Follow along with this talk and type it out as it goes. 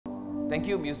Thank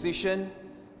you, musician.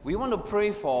 We want to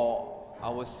pray for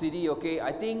our city, okay?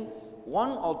 I think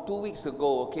 1 or 2 weeks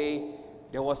ago, okay,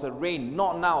 there was a rain.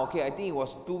 Not now, okay? I think it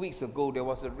was 2 weeks ago. There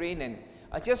was a rain, and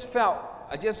I just felt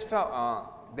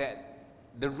that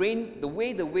the rain, the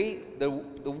way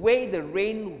the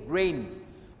rain rained,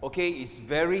 okay, is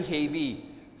very heavy.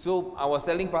 So I was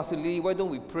telling Pastor Lee, why don't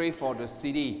we pray for the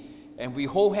city? And we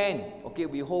hold hand, okay?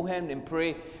 We hold hand and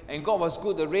pray. And God was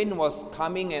good. The rain was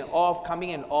coming and off,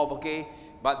 okay?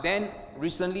 But then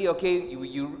recently, okay,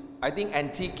 I think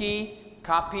Antique,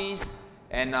 Capiz,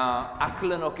 and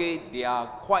Auckland, okay, they are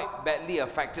quite badly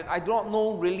affected. I don't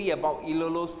know really about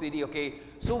Ilolo City, okay?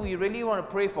 So we really want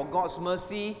to pray for God's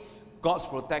mercy, God's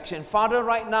protection. Father,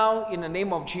 right now, in the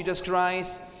name of Jesus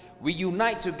Christ, we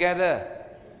unite together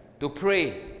to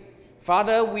pray.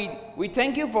 Father, we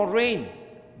thank you for rain.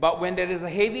 But when there is a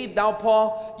heavy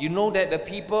downpour, you know that the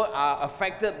people are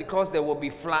affected because there will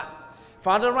be flood.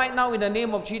 Father, right now, in the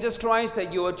name of Jesus Christ,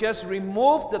 that you will just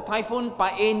remove the typhoon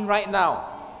Pain right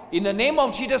now. In the name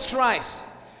of Jesus Christ,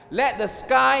 let the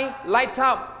sky light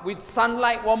up with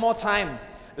sunlight one more time.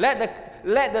 Let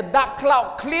the dark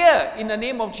cloud clear in the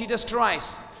name of Jesus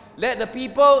Christ. Let the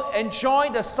people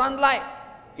enjoy the sunlight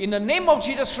in the name of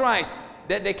Jesus Christ,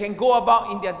 that they can go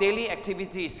about in their daily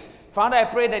activities. Father, I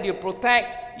pray that you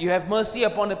protect, you have mercy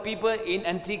upon the people in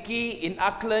Antique, in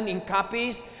Auckland, in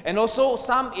Capiz, and also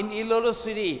some in Ilolo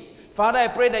City. Father, I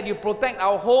pray that you protect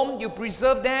our home, you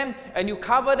preserve them, and you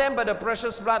cover them by the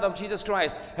precious blood of Jesus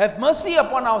Christ. Have mercy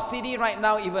upon our city right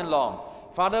now, even Lord.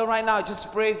 Father, right now, I just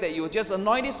pray that you will just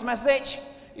anoint this message.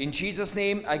 In Jesus'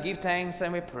 name, I give thanks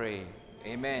and we pray.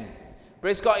 Amen.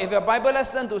 Praise God. If your Bible, let's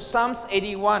turn to Psalms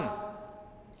 81,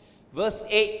 verse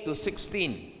 8 to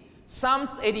 16.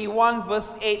 Psalms 81,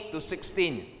 verse 8 to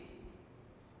 16.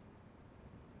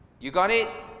 You got it?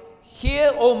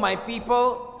 Hear, O my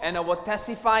people, and I will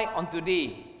testify unto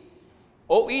thee.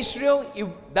 O Israel, if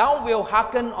thou wilt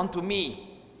hearken unto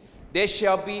me, there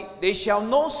shall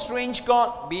no strange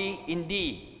God be in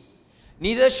thee,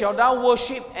 neither shalt thou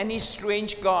worship any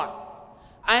strange God.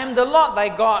 I am the Lord thy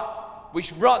God,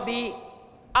 which brought thee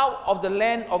out of the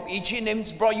land of Egypt,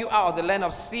 names brought you out of the land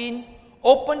of sin.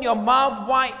 Open your mouth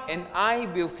wide, and I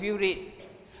will fill it.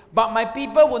 But my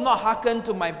people would not hearken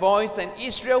to my voice, and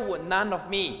Israel would none of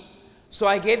me. So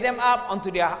I gave them up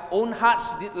unto their own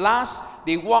hearts. Last,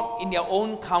 they walked in their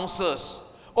own counsels.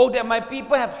 Oh, that my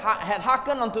people had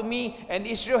hearkened unto me, and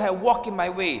Israel had walked in my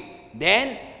way.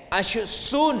 Then I should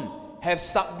soon have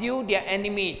subdued their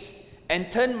enemies,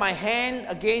 and turned my hand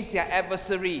against their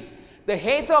adversaries. The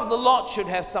hater of the Lord should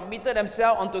have submitted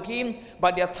themselves unto him,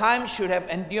 but their time should have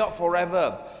endured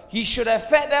forever. He should have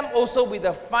fed them also with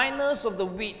the finest of the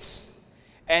wheats,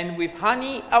 and with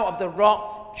honey out of the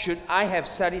rock should I have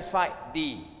satisfied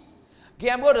thee.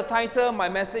 Okay, I'm going to title my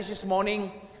message this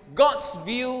morning, God's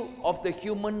View of the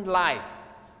Human Life.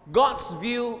 God's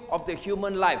view of the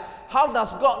human life. How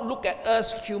does God look at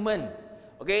us human?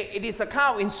 Okay, it is a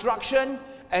kind of instruction.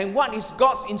 And what is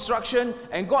God's instruction,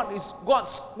 and what is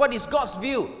God's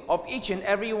view of each and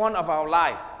every one of our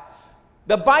life?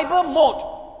 The Bible mode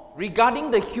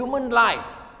regarding the human life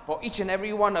for each and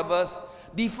every one of us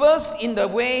differs in the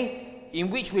way in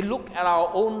which we look at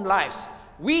our own lives.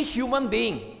 We human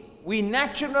beings, we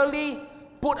naturally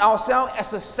put ourselves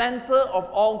as the center of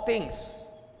all things.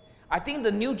 I think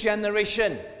the new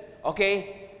generation,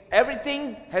 okay,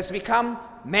 everything has become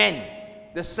man,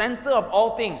 the center of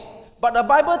all things. But the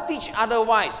Bible teaches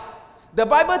otherwise. The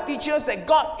Bible teaches that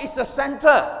God is the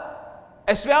center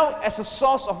as well as the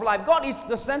source of life. God is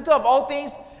the center of all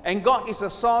things, and God is the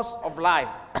source of life.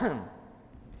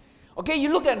 Okay,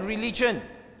 you look at religion.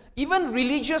 Even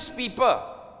religious people,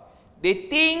 they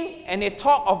think and they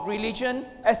talk of religion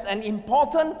as an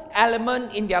important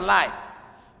element in their life.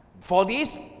 For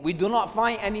this, we do not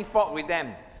find any fault with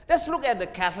them. Let's look at the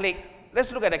Catholic. Let's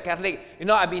look at the Catholic. You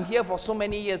know, I've been here for so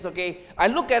many years, okay? I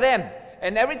look at them,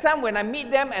 and every time when I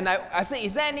meet them, and I say,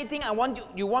 is there anything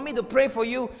you want me to pray for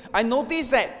you? I notice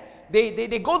that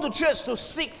they go to church to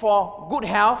seek for good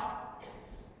health,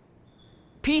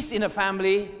 peace in the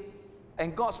family,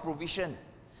 and God's provision.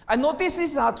 I notice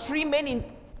these are three main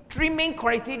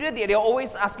criteria that they're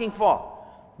always asking for.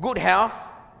 Good health,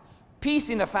 peace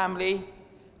in the family,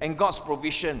 and God's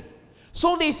provision.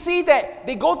 So they see that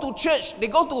they go to church,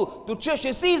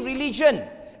 they see religion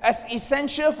as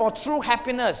essential for true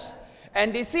happiness.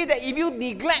 And they see that if you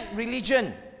neglect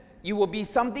religion, it will be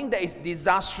something that is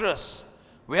disastrous.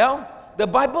 Well, the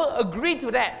Bible agreed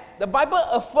to that. The Bible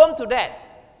affirmed to that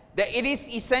it is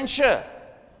essential.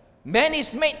 Man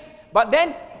is made, but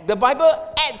then the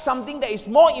Bible adds something that is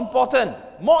more important.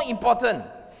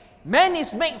 Man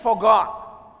is made for God.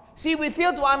 See, we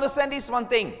fail to understand this one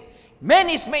thing. Man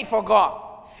is made for God.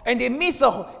 And they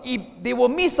will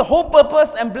miss the whole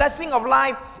purpose and blessing of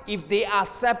life if they are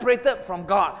separated from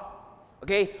God.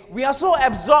 Okay? We are so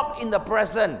absorbed in the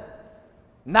present.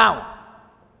 Now,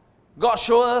 God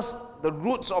shows us the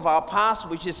roots of our past,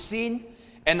 which is sin,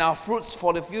 and our fruits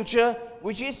for the future,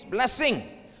 which is blessing.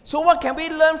 So what can we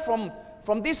learn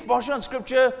from this portion of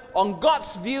Scripture on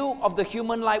God's view of the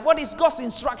human life? What is God's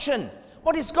instruction?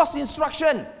 What is God's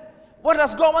instruction? What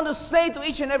does God want to say to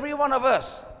each and every one of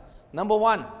us? Number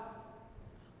one,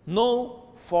 no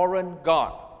foreign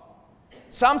God.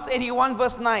 Psalms 81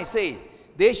 verse 9 say,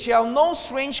 "There shall no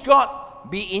strange God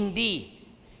be in thee,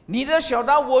 neither shalt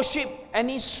thou worship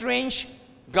any strange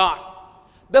God."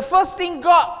 The first thing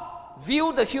God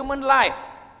viewed the human life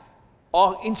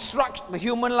or instruct the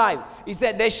human life is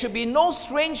that there should be no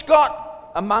strange God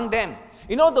among them.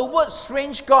 You know, the word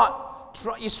strange God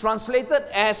is translated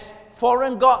as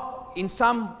foreign God in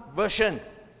some version.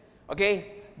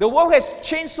 Okay? The world has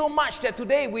changed so much that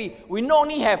today we not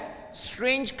only have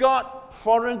strange God,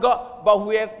 foreign God, but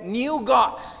we have new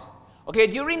gods. Okay,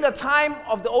 during the time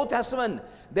of the Old Testament,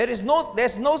 there's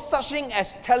no such thing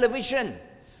as television.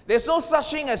 There's no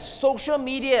such thing as social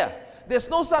media. There's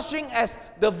no such thing as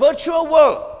the virtual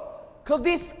world. Because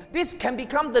this can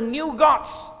become the new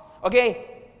gods.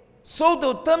 Okay, so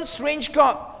the term strange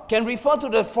God can refer to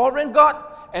the foreign God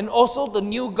and also the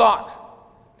new God.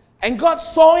 And God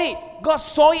saw it. God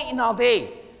saw it in our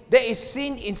day. That is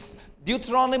seen in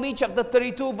Deuteronomy chapter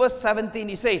 32 verse 17.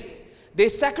 It says, "They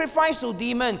sacrifice to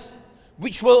demons,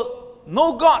 which were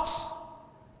no gods,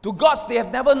 to gods they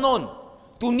have never known.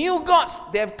 To new gods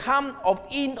they have come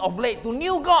in of late." To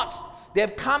new gods they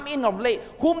have come in of late,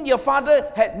 whom your father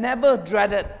had never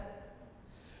dreaded.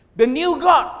 The new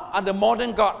God are the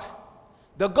modern God.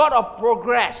 The God of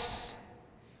progress,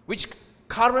 which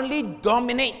currently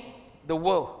dominate the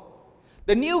world.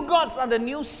 The new gods are the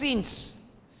new sins.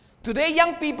 Today,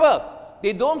 young people,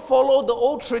 they don't follow the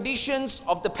old traditions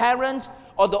of the parents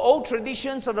or the old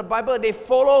traditions of the Bible. They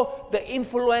follow the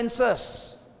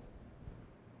influencers.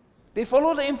 They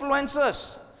follow the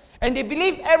influencers. And they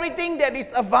believe everything that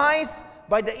is advised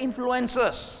by the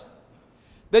influencers.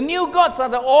 The new gods are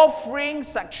the all-freeing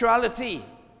sexuality.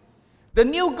 The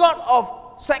new god of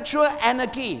sexual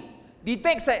anarchy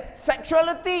dictates that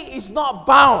sexuality is not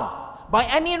bound by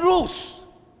any rules.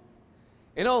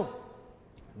 You know,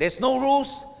 there's no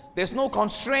rules, there's no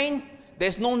constraint,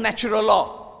 there's no natural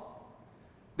law.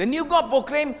 The new God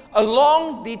proclaimed a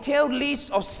long, detailed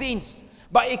list of sins,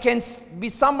 but it can be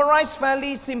summarized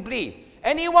fairly simply.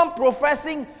 Anyone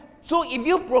professing, so if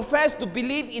you profess to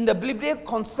believe in the biblical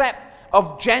concept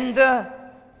of gender,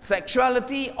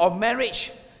 sexuality, or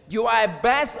marriage, you are at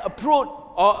best a prude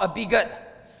or a bigot.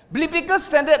 Biblical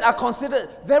standards are considered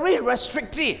very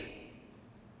restrictive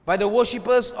by the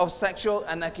worshippers of sexual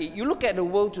anarchy. You look at the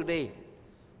world today,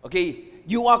 okay,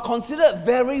 you are considered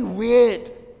very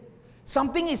weird.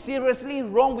 Something is seriously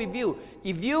wrong with you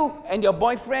if you and your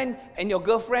boyfriend and your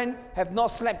girlfriend have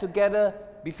not slept together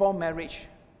before marriage.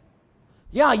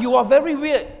 Yeah, you are very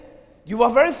weird. You are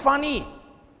very funny.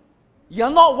 You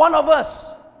are not one of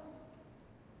us.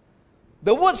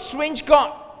 The word strange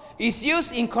God is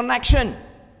used in connection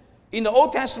in the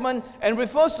Old Testament and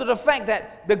refers to the fact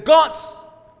that the gods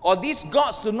or these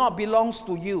gods do not belong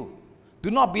to you,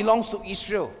 do not belong to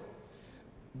Israel,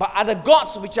 but are the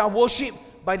gods which are worshipped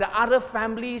by the other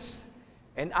families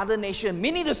and other nations.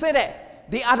 Meaning to say that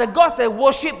they are the gods that are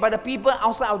worshipped by the people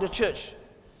outside of the church.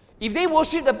 If they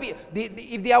worship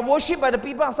if they are worshipped by the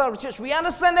people outside of the church, we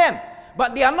understand them,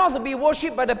 but they are not to be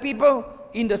worshipped by the people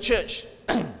in the church.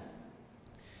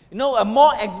 You know, a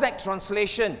more exact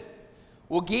translation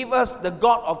will give us the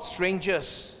God of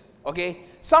strangers. Okay,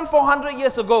 some 400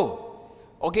 years ago,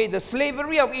 okay, the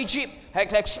slavery of Egypt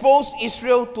had exposed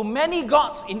Israel to many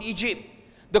gods in Egypt.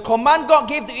 The command God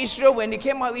gave to Israel when they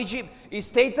came out of Egypt is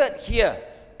stated here.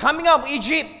 Coming out of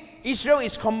Egypt, Israel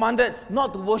is commanded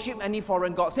not to worship any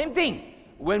foreign god. Same thing.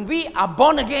 When we are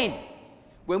born again,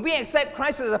 when we accept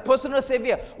Christ as a personal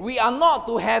Savior, we are not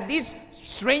to have this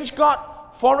strange God,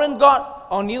 foreign God,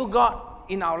 or new God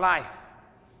in our life.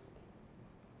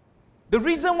 The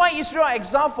reason why Israel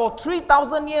exiled for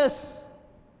 3,000 years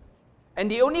and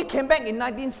they only came back in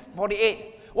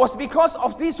 1948 was because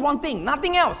of this one thing,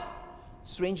 nothing else.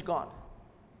 Strange God.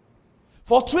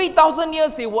 For 3,000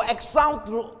 years they were exiled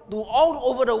to all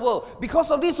over the world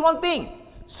because of this one thing,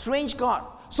 strange God.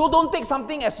 So don't take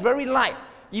something as very light.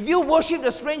 If you worship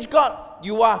the strange God,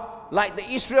 you are like the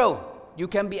Israel. You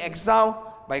can be exiled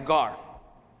by God.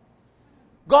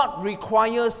 God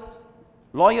requires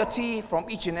loyalty from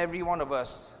each and every one of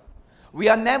us. We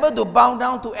are never to bow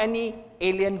down to any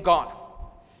alien god.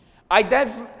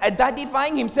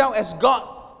 Identifying himself as God,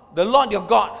 the Lord your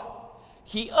God,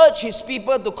 he urged his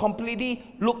people to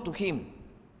completely look to him.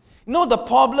 You know, the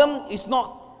problem is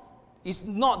not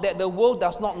that the world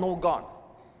does not know God.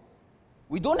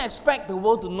 We don't expect the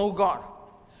world to know God.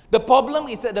 The problem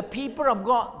is that the people of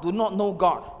God do not know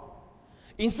God.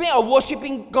 Instead of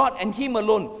worshiping God and him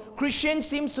alone, Christians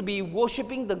seem to be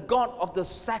worshiping the God of the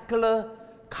secular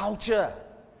culture.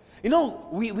 You know,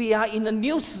 we are in a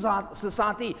new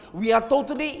society. We are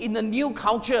totally in a new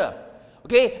culture.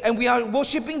 Okay? And we are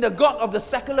worshiping the God of the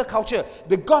secular culture,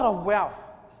 the God of wealth,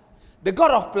 the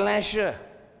God of pleasure,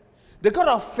 the God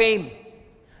of fame,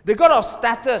 the God of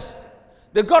status,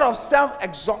 the God of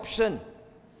self-absorption.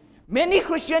 Many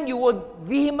Christians, you will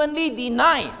vehemently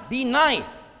deny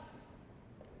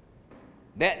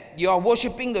that you are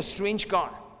worshiping the strange God.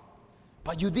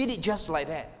 But you did it just like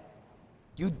that.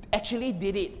 You actually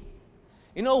did it.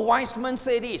 You know, wise men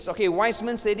say this. Okay, wise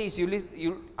men say this.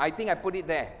 I think I put it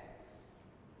there.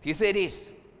 He said this.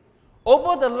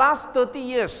 Over the last 30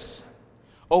 years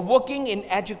of working in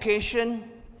education,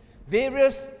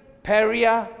 various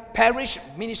parish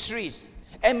ministries,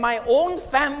 and my own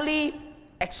family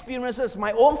experiences,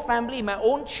 my own family, my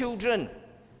own children,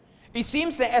 it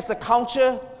seems that as a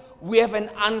culture, we have an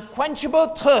unquenchable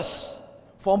thirst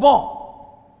for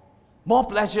more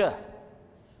pleasure,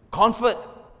 comfort,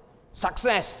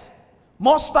 success,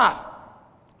 more stuff.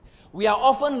 We are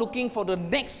often looking for the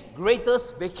next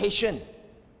greatest vacation,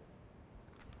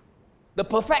 the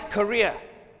perfect career,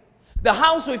 the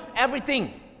house with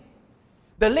everything,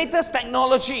 the latest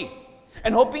technology,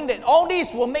 and hoping that all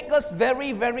this will make us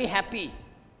very, very happy.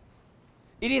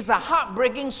 It is a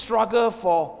heartbreaking struggle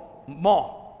for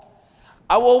more.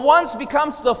 Our wants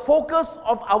becomes the focus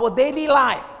of our daily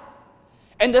life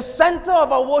and the center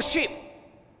of our worship.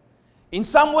 In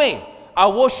some way,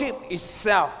 our worship is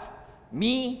self,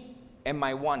 me and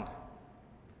my want.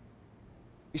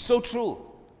 It's so true.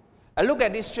 I look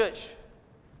at this church.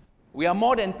 We are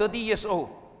more than 30 years old.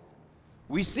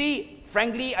 I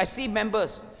see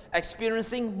members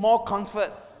experiencing more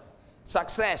comfort,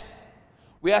 success.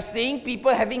 We are seeing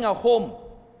people having a home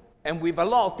and with a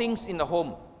lot of things in the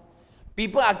home.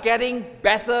 People are getting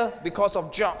better because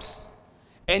of jobs,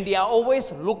 and they are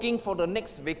always looking for the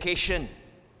next vacation.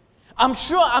 I'm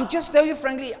just telling you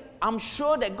frankly, I'm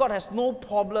sure that God has no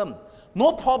problem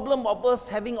of us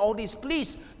having all this.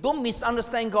 Please, don't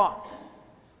misunderstand God.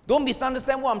 Don't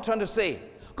misunderstand what I'm trying to say.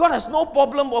 God has no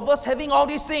problem of us having all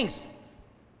these things.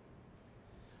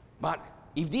 But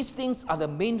if these things are the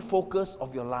main focus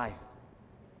of your life,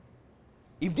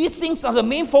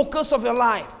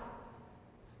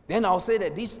 then I'll say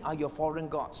that these are your foreign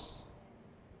gods.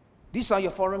 These are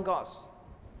your foreign gods.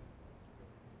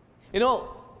 You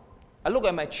know, I look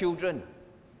at my children.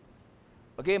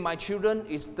 Okay, my children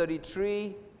is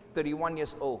 33, 31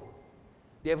 years old.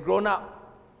 They have grown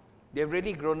up. They have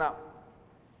really grown up.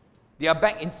 They are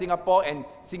back in Singapore, and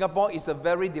Singapore is a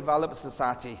very developed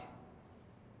society.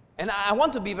 And I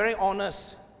want to be very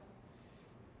honest.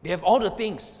 They have all the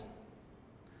things.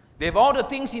 They have all the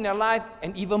things in their life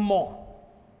and even more.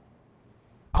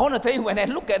 I want to tell you, when I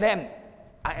look at them,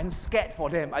 I am scared for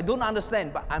them. I don't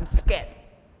understand, but I'm scared.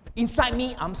 Inside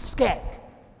me, I'm scared.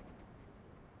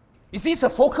 Is this the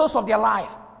focus of their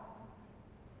life?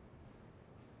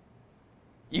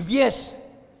 If yes,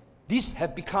 these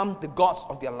have become the gods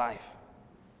of their life.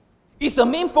 Is the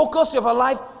main focus of your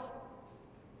life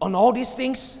on all these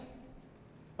things?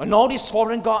 On all these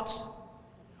foreign gods?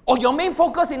 Or your main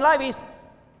focus in life is,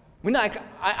 when I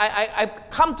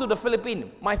come to the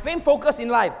Philippines, my main focus in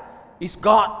life is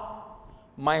God,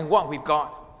 my walk with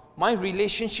God, my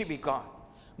relationship with God,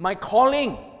 my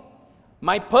calling,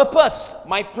 my purpose,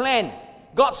 my plan,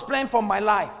 God's plan for my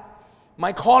life,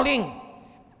 my calling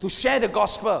to share the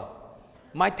gospel,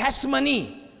 my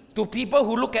testimony to people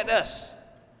who look at us.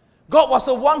 God was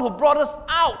the one who brought us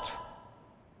out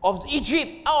of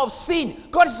Egypt, out of sin.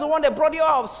 God is the one that brought you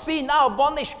out of sin, out of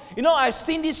bondage. You know, I've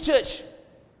seen this church.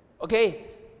 Okay,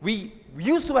 we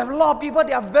used to have a lot of people,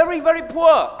 they are very, very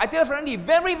poor. I tell you frankly,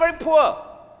 very, very poor.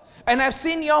 And I've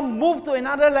seen you all move to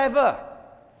another level.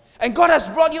 And God has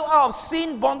brought you out of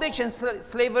sin, bondage, and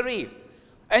slavery.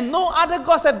 And no other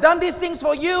gods have done these things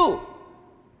for you.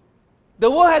 The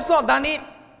world has not done it.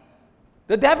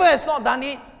 The devil has not done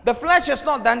it. The flesh has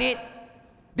not done it.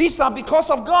 These are because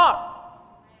of God.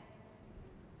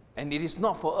 And it is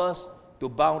not for us to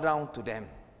bow down to them.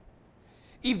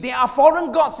 If there are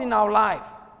foreign gods in our life,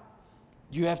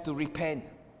 you have to repent.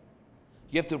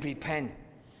 You have to repent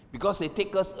because they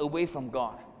take us away from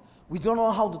God. We don't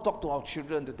know how to talk to our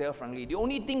children, to tell frankly. The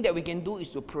only thing that we can do is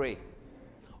to pray.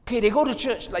 Okay, they go to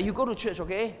church, like you go to church,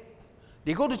 okay?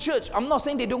 They go to church. I'm not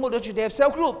saying they don't go to church. They have cell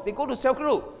group. They go to cell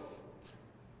group.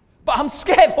 But I'm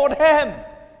scared for them.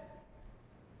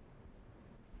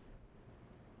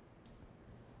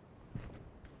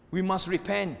 We must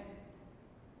repent.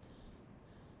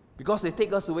 Because they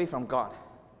take us away from God.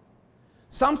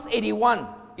 Psalms 81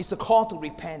 is a call to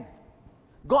repent.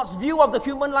 God's view of the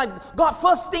human life. God's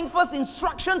first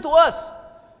instruction to us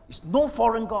is no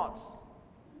foreign gods.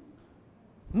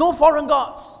 No foreign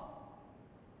gods.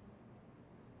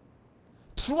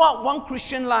 Throughout one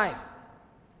Christian life,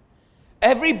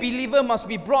 every believer must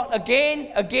be brought back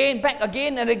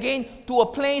again and again to a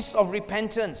place of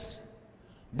repentance.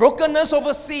 Brokenness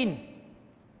over sin.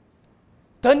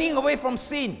 Turning away from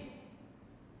sin.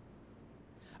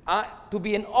 To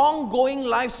be an ongoing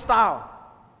lifestyle.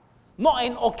 Not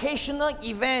an occasional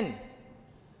event.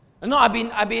 No, I've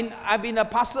been a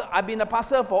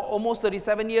pastor for almost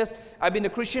 37 years. I've been a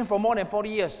Christian for more than 40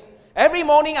 years. Every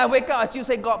morning I wake up, I still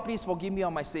say, God, please forgive me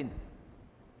of my sin.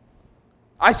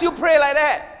 I still pray like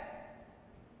that.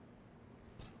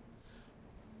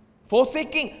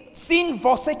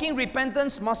 Forsaking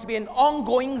repentance must be an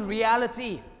ongoing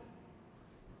reality.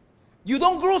 You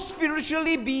don't grow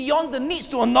spiritually beyond the needs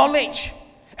to acknowledge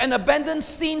and abandon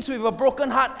sins with a broken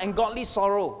heart and godly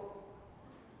sorrow.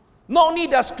 Not only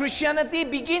does Christianity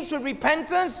begins with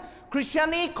repentance,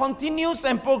 Christianity continues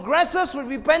and progresses with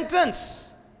repentance.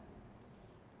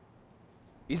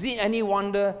 Is it any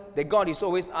wonder that God is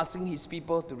always asking His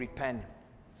people to repent?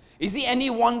 Is it any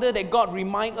wonder that God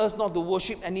reminds us not to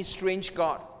worship any strange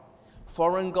God,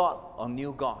 foreign God, or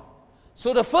new God?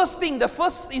 So the first thing, the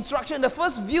first instruction, the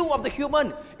first view of the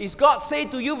human is God say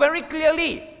to you very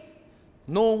clearly,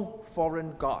 no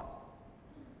foreign God.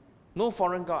 No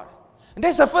foreign God. And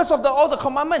that's the first of all the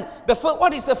commandment.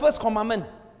 What is the first commandment?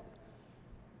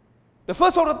 The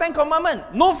first of the 10 commandments,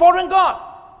 no foreign God.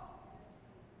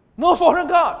 No foreign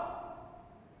God.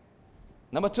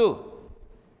 Number 2,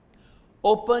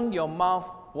 open your mouth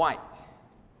wide.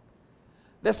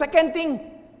 The second thing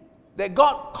that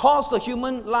God calls the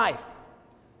human life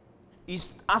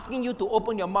is asking you to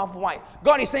open your mouth wide.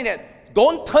 God is saying that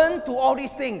don't turn to all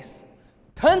these things.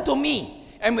 Turn to me.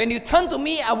 And when you turn to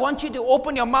me, I want you to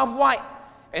open your mouth wide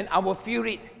and I will fill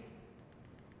it.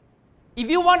 If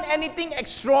you want anything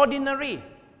extraordinary,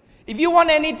 if you want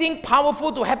anything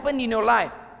powerful to happen in your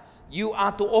life, you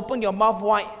are to open your mouth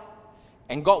wide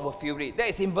and God will fill it. That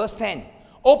is in verse 10.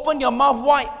 Open your mouth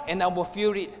wide and I will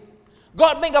fill it.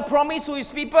 God made a promise to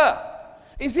His people.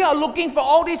 Instead of looking for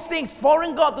all these things,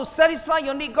 foreign God, to satisfy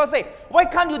your need, God said, why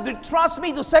can't you trust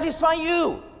me to satisfy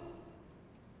you?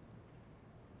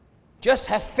 Just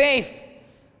have faith.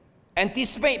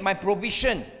 Anticipate my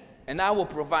provision and I will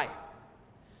provide.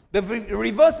 The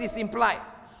reverse is implied.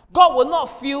 God will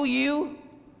not fill you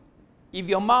if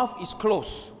your mouth is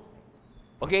closed.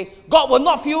 Okay? God will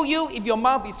not fill you if your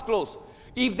mouth is closed.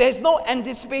 If there's no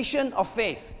anticipation of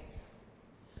faith.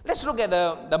 Let's look at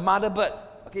the mother bird.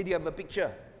 Okay, do you have a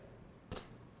picture?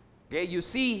 Okay, you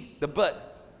see the bird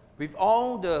with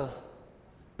all the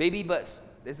baby birds.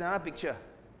 There's another picture.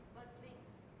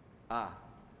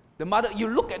 The mother, you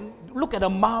look at the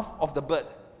mouth of the bird,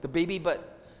 the baby bird.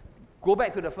 Go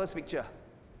back to the first picture.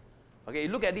 Okay,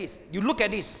 look at this. You look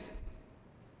at this.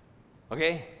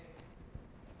 Okay?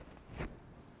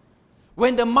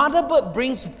 When the mother bird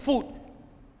brings food,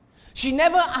 she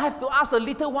never have to ask the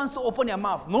little ones to open their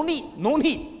mouth. No need, no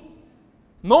need.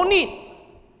 No need.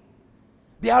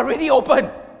 They are already open.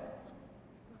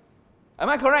 Am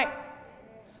I correct?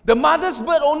 The mother's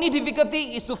bird only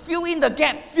difficulty is to fill in the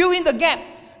gap.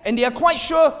 And they are quite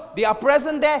sure they are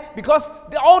present there because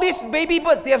all these baby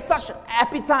birds, they have such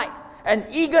appetite and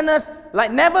eagerness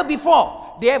like never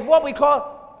before. They have what we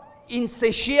call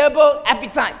insatiable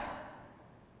appetite.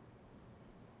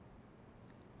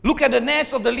 Look at the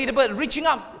nest of the little bird reaching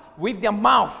up with their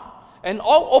mouth and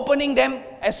all opening them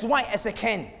as wide as they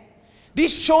can.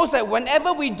 This shows that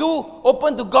whenever we do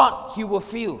open to God, He will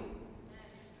fill.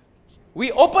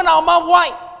 We open our mouth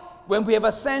wide when we have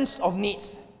a sense of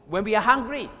needs, when we are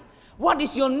hungry. What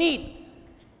is your need?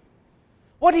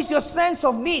 What is your sense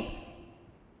of need?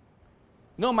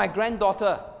 No, my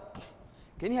granddaughter.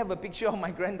 Can you have a picture of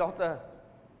my granddaughter?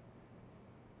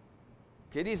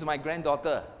 Okay, this is my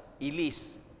granddaughter,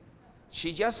 Elise.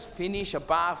 She just finished a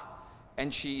bath and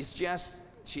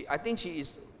I think she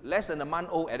is less than a month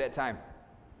old at that time.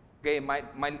 Okay,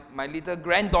 my little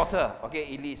granddaughter,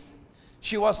 okay, Elise.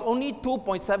 She was only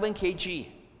 2.7 kg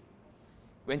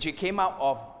when she came out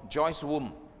of Joyce's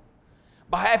womb.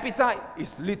 But her appetite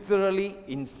is literally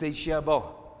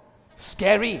insatiable.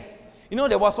 Scary. You know,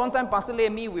 there was one time Pastor Lee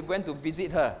and me, we went to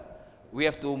visit her. We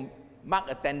have to mark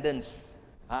attendance.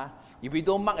 If we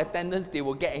don't mark attendance, they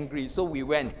will get angry. So we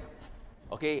went.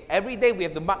 Okay, every day we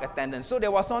have to mark attendance. So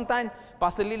there was one time,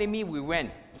 Pastor Lee and me, we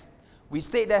went. We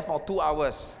stayed there for 2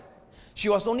 hours. She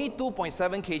was only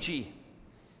 2.7 kg.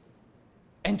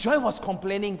 And Joy was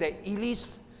complaining that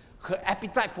Elise, her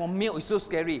appetite for milk is so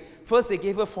scary. First they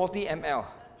gave her 40 ml.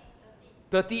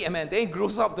 30 ml. Then it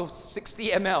grows up to 60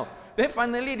 ml. Then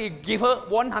finally they give her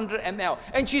 100 ml.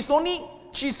 And she's only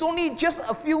just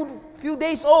a few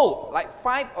days old. Like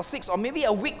 5 or 6 or maybe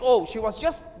a week old. She was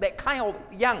just that kind of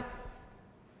young.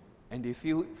 And they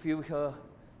fill her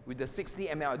with the 60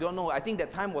 ml. I don't know. I think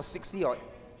that time was 60 or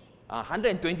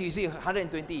 120. You see,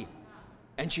 120.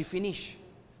 And she finished.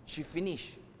 She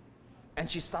finished. And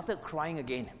she started crying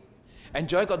again. And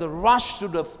Joy got to rush to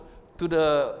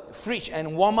the fridge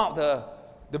and warm up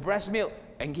the breast milk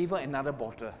and give her another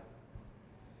bottle.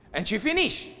 And she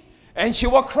finished. And she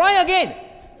will cry again.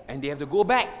 And they have to go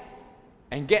back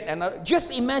and get another.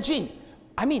 Just imagine.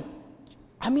 I mean,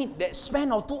 that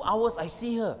span of 2 hours, I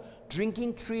see her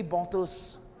drinking 3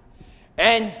 bottles.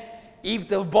 And if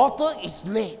the bottle is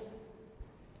late,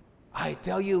 I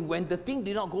tell you, when the thing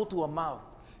did not go to her mouth,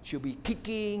 she'll be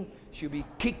kicking,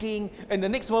 and the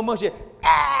next moment she'll,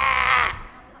 ah!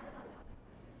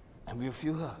 And we'll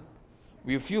fill her.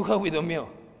 We'll fill her with the milk.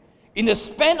 In the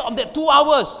span of that 2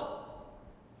 hours,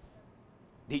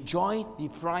 did Joy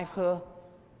deprive her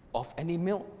of any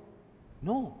milk?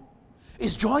 No.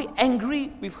 Is Joy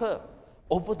angry with her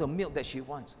over the milk that she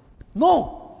wants?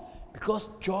 No. Because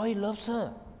Joy loves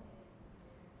her.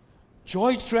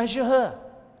 Joy treasures her.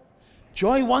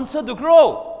 Joy wants her to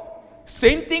grow.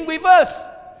 Same thing with us.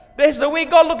 That's the way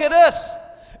God looks at us.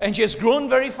 And she has grown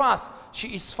very fast. She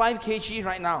is 5 kg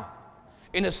right now.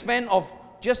 In a span of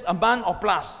just a month or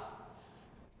plus.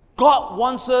 God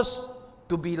wants us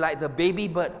to be like the baby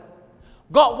bird.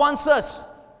 God wants us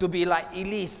to be like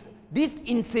Elise. This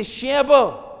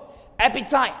insatiable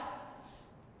appetite.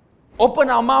 Open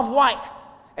our mouth wide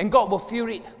and God will fill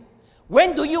it.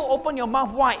 When do you open your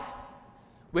mouth wide?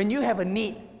 When you have a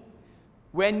need.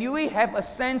 When you have a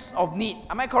sense of need.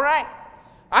 Am I correct?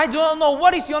 I don't know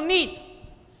what is your need.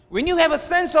 When you have a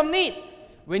sense of need.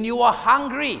 When you are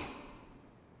hungry.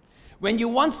 When you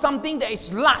want something that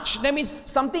is large, that means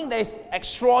something that is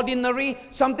extraordinary,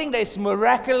 something that is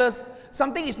miraculous,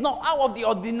 something is not out of the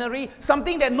ordinary,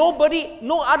 something that no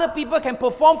other people can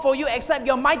perform for you except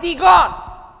your mighty God.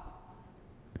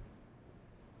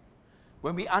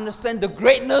 When we understand the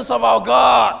greatness of our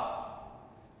God,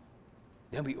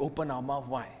 then we open our mouth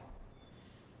wide.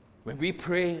 When we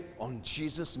pray on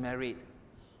Jesus' merit,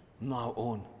 not our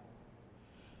own,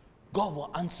 God will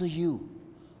answer you,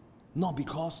 not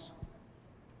because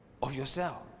of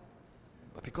yourself,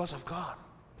 but because of God.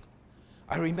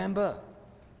 I remember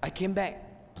I came back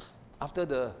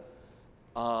after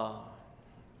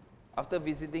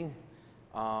visiting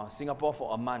Singapore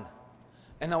for a month,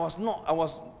 and I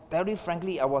was very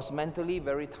frankly, I was mentally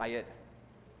very tired.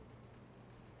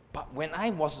 But when I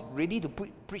was ready to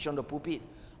preach on the pulpit,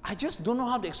 I just don't know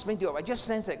how to explain to you. I just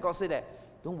sensed that God said that,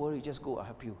 don't worry, just go, I'll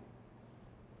help you.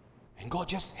 And God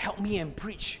just helped me and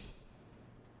preach.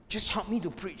 Just help me to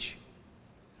preach.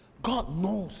 God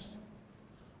knows.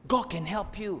 God can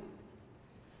help you.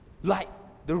 Like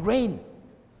the rain.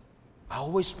 I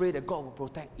always pray that God will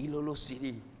protect Ilolo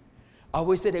City. I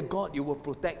always say that God, you will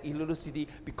protect Ilolo City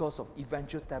because of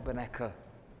Evangel Tabernacle.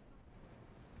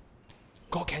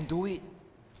 God can do it.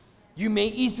 You may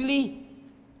easily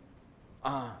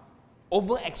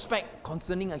over-expect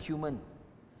concerning a human.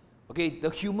 Okay, the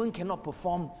human cannot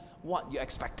perform what your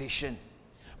expectation.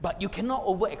 But you cannot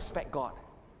over-expect God.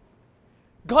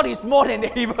 God is more than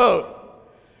able.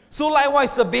 So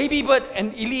likewise, the baby bird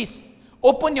and Elise,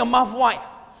 open your mouth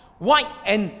wide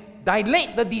and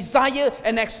dilate the desire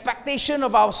and expectation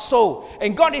of our soul.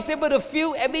 And God is able to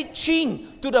fill every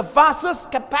chin to the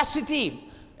vastest capacity.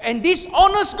 And this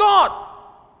honors God.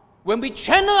 When we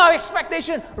channel our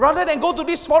expectation, rather than go to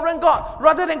this foreign God,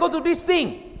 rather than go to this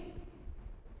thing.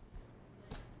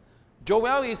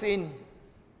 Joel is in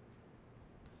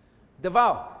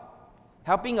Davao,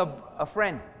 helping a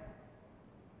friend.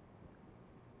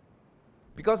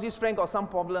 Because this friend got some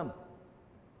problem.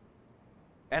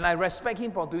 And I respect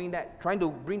him for doing that, trying to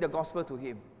bring the gospel to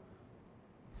him.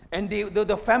 And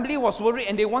the family was worried,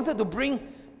 and they wanted to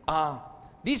bring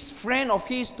this friend of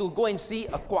his to go and see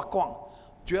a kwak-kwak.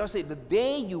 Joel said, the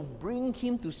day you bring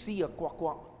him to see a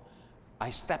kwak-kwak,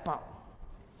 I step up.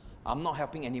 I'm not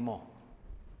helping anymore.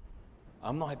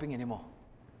 I'm not helping anymore.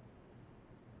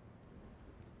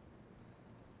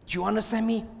 Do you understand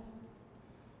me?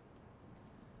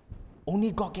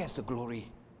 only God gets the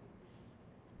glory.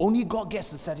 Only God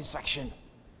gets the satisfaction.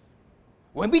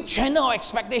 When we channel our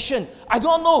expectation, I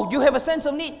don't know, you have a sense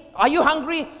of need. Are you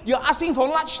hungry? You're asking for a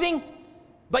large thing,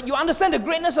 but you understand the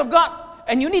greatness of God,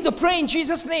 and you need to pray in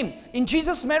Jesus' name. In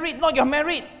Jesus' merit, not your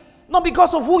merit. Not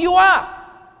because of who you are.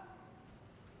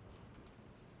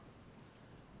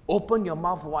 Open your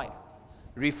mouth wide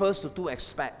refers to two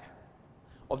aspects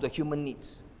of the human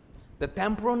needs. The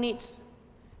temporal needs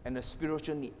and the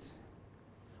spiritual needs.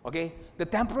 Okay? The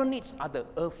temporal needs are the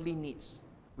earthly needs,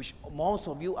 which most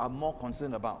of you are more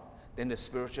concerned about than the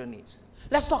spiritual needs.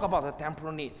 Let's talk about the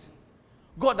temporal needs.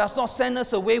 God does not send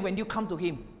us away when you come to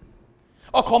Him,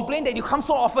 or complain that you come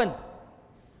so often,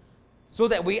 so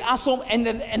that we ask so and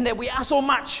that we ask so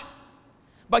much.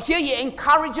 But here He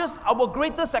encourages our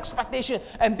greatest expectation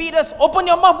and bids us, open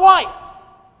your mouth wide.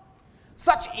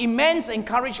 Such immense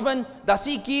encouragement does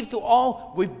He give to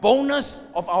all with boldness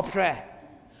of our prayer.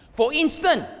 For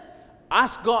instance,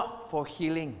 ask God for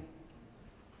healing.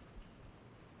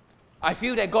 I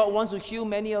feel that God wants to heal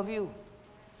many of you.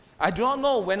 I do not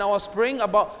know, when I was praying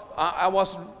about, I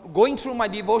was going through my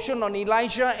devotion on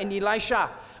Elijah and Elisha.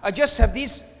 I just have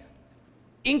this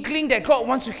inkling that God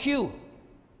wants to heal.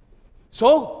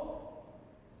 So,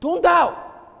 don't doubt.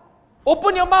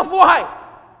 Open your mouth wide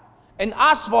and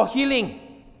ask for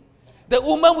healing. The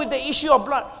woman with the issue of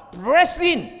blood pressed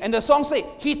in, and the song says,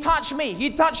 He touched me,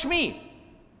 He touched me.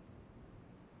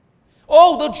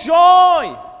 Oh, the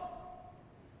joy!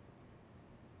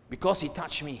 Because He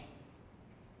touched me.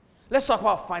 Let's talk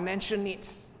about financial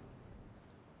needs.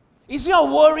 Instead of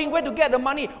worrying where to get the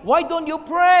money, why don't you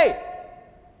pray?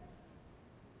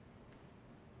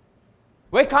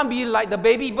 Why can't be like the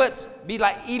baby birds, be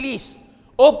like Elise?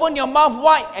 Open your mouth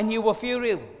wide and you will feel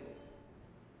real.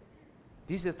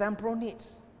 These are temporal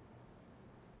needs.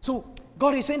 So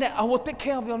God is saying that I will take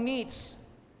care of your needs.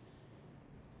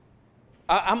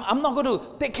 I'm not going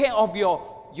to take care of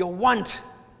your want,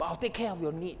 but I'll take care of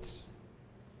your needs.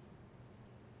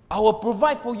 I will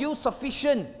provide for you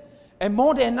sufficient and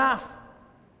more than enough.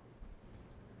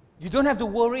 You don't have to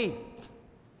worry.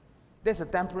 That's the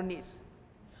temporal needs.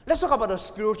 Let's talk about the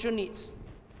spiritual needs.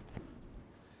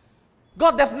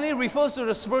 God definitely refers to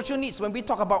the spiritual needs when we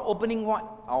talk about opening wide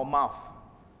our mouth.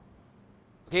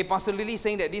 Okay, Pastor Lily is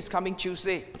saying that this coming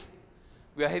Tuesday,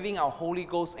 we are having our Holy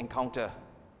Ghost encounter.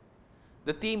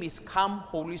 The theme is Come,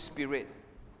 Holy Spirit.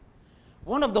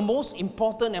 One of the most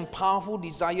important and powerful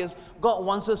desires God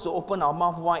wants us to open our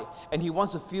mouth wide, and He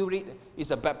wants to feel it, is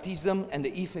the baptism and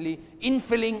the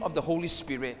infilling of the Holy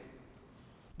Spirit.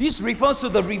 This refers to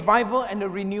the revival and the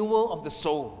renewal of the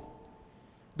soul.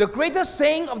 The greatest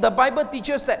saying of the Bible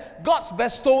teaches that God's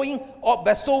bestowing or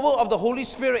bestowal of the Holy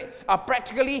Spirit are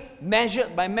practically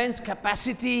measured by man's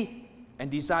capacity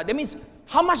and desire. That means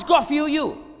how much God fills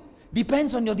you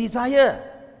depends on your desire.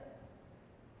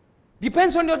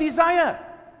 Depends on your desire.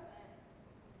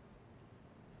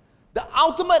 The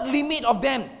ultimate limit of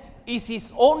them is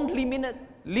His own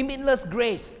limitless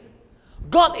grace.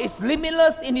 God is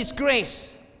limitless in His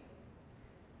grace.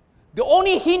 The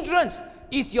only hindrance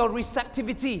is your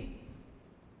receptivity,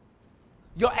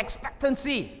 your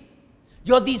expectancy,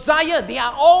 your desire. They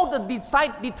are all the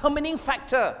determining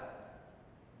factor.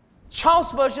 Charles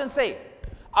Spurgeon said,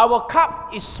 our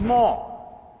cup is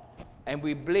small and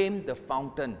we blame the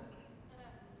fountain.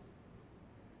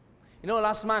 You know,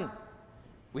 last month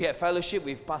we had fellowship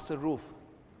with Pastor Ruth.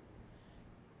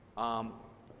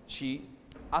 She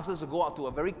asked us to go out to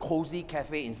a very cozy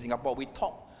cafe in Singapore.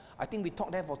 I think we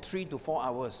talked there for 3 to 4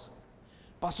 hours.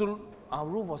 Pastor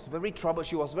Ruth was very troubled.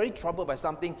 She was very troubled by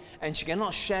something, and she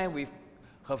cannot share with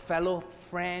her fellow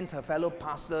friends, her fellow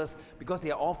pastors, because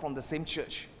they are all from the same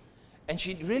church. And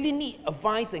she really needed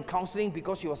advice and counseling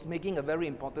because she was making a very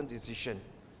important decision.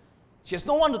 She has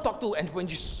no one to talk to, and when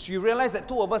she realized that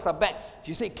 2 of us are back,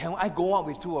 she said, can I go out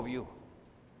with 2 of you?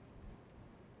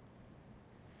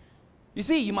 You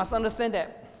see, you must understand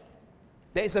that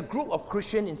there is a group of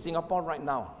Christians in Singapore right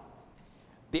now.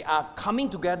 They are coming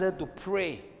together to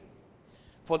pray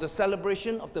for the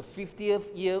celebration of the 50th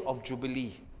year of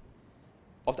Jubilee,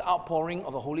 of the outpouring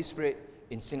of the Holy Spirit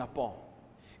in Singapore.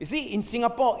 You see, in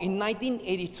Singapore in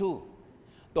 1982,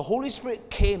 the Holy Spirit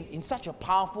came in such a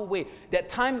powerful way. That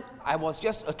time, I was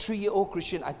just a 3-year-old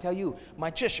Christian. I tell you, my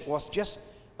church was just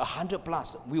 100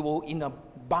 plus. We were in a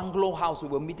bungalow house. We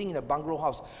were meeting in a bungalow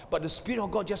house. But the Spirit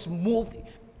of God just moved.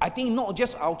 I think not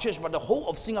just our church, but the whole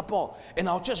of Singapore. And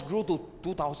our church grew to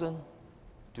 2,000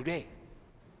 today.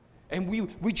 And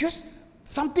we just,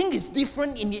 something is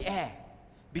different in the air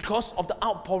because of the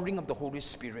outpouring of the Holy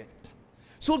Spirit.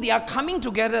 So they are coming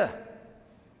together.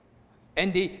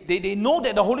 And they know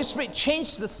that the Holy Spirit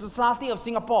changed the society of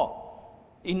Singapore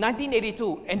in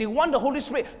 1982. And they want the Holy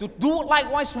Spirit to do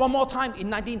likewise one more time in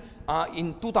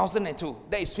 2002.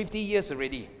 That is 50 years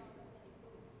already.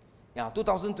 Yeah,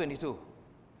 2022.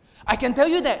 I can tell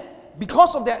you that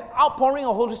because of that outpouring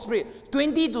of Holy Spirit,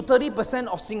 20 to 30%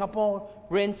 of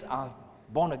Singaporeans are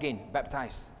born again,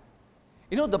 baptized.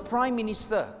 You know, the Prime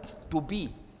Minister to be,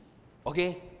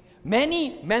 okay,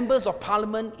 many members of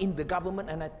parliament in the government,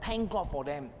 and I thank God for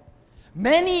them,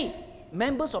 many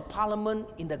members of parliament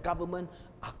in the government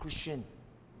are Christian.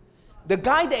 The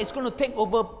guy that is going to take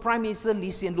over Prime Minister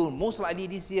Lee Hsien Loong, most likely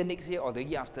this year, next year, or the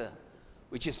year after,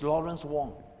 which is Lawrence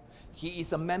Wong, he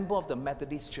is a member of the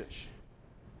Methodist Church.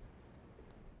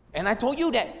 And I told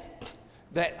you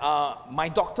that my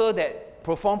doctor that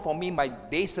performed for me my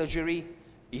day surgery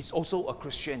is also a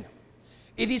Christian.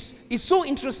 It's so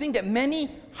interesting that many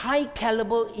high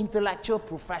caliber intellectual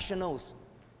professionals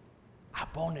are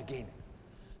born again.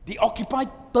 They occupy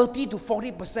 30 to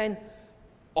 40%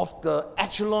 of the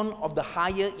echelon of the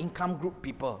higher income group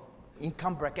people,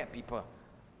 income bracket people.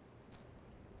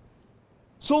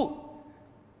 So,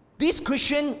 these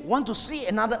Christians want to see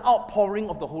another outpouring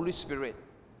of the Holy Spirit,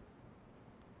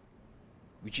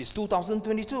 which is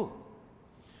 2022.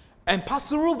 And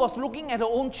Pastor Ruth was looking at her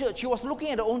own church. She was looking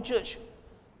at her own church.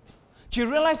 She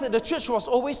realized that the church was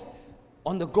always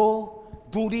on the go,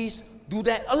 do this, do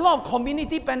that. A lot of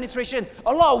community penetration,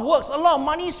 a lot of works, a lot of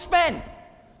money spent,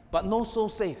 but no soul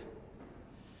saved.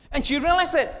 And she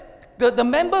realized that the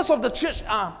members of the church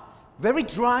are very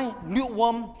dry,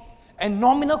 lukewarm, and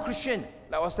nominal Christian.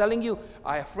 Like I was telling you,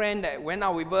 I have a friend that went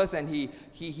out with us and he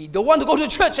don't want to go to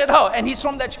church at all, and he's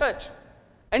from that church.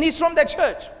 And he's from that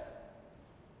church.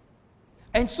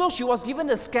 And so she was given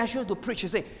a schedule to preach. She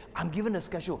said, I'm given a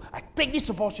schedule. I take this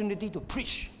opportunity to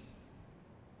preach.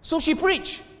 So she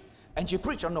preached. And she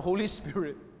preached on the Holy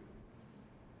Spirit.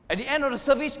 At the end of the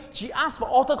service, she asked for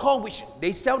altar call, which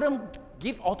they seldom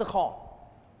give altar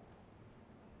call.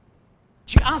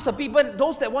 She asked the people,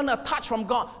 those that want a touch from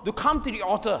God, to come to the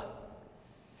altar.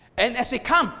 And as they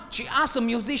come, she asked the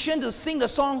musician to sing the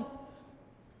song,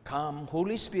 Come,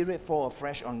 Holy Spirit, fall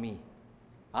afresh on me.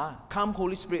 Come,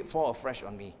 Holy Spirit, fall afresh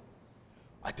on me.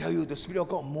 I tell you, the Spirit of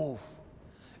God moved.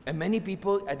 And many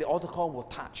people at the altar call were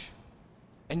touched.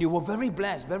 And they were very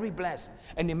blessed, very blessed.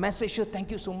 And the message said,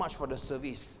 thank you so much for the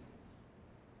service.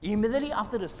 Immediately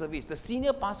after the service, the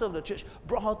senior pastor of the church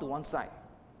brought her to one side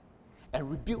and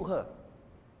rebuked her.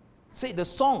 Said the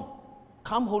song,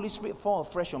 Come, Holy Spirit, fall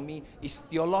afresh on me, is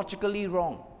theologically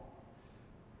wrong.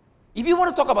 If you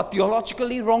want to talk about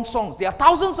theologically wrong songs, there are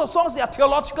thousands of songs that are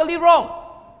theologically wrong.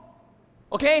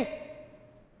 Okay?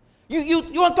 You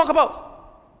want to talk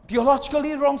about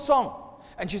theologically wrong song.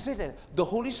 And she said that the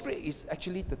Holy Spirit is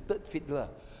actually the third fiddler.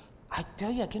 I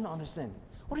tell you, I cannot understand.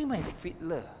 What do you mean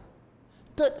fiddler?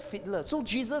 Third fiddler. So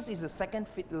Jesus is the second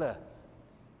fiddler.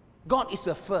 God is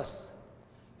the first.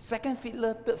 Second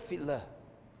fiddler, third fiddler.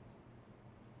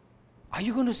 Are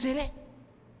you going to say that?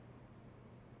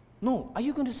 No. Are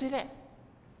you going to say that?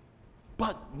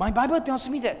 But my Bible tells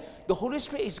me that the Holy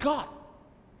Spirit is God.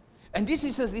 And this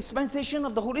is a dispensation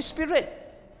of the Holy Spirit.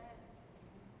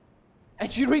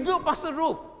 And she rebuked Pastor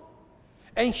Ruth.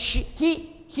 And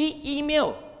he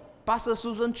emailed Pastor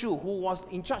Susan Chu, who was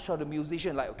in charge of the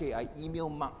musician, like, okay, I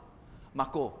emailed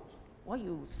Marco. Why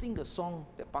you sing the song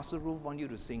that Pastor Ruth wants you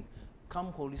to sing?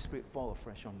 Come, Holy Spirit, fall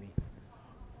afresh on me.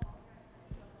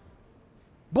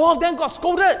 Both of them got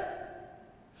scolded.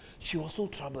 She was so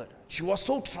troubled. She was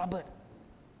so troubled.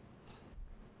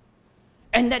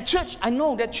 And that church, I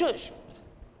know that church.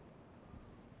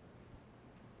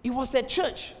 It was that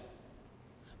church.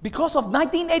 Because of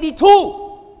 1982.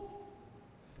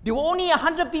 There were only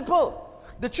 100 people.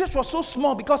 The church was so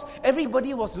small because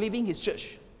everybody was leaving his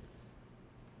church.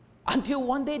 Until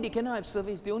one day they cannot have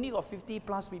service. They only got 50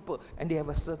 plus people. And they have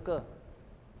a circle.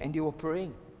 And they were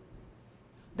praying.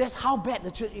 That's how bad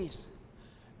the church is.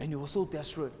 And they were so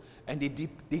desperate. And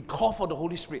they called for the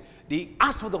Holy Spirit. They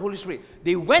asked for the Holy Spirit.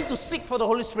 They went to seek for the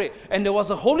Holy Spirit. And there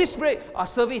was a Holy Spirit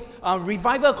service, a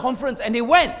revival conference. And they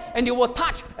went and they were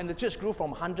touched. And the church grew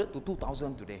from 100 to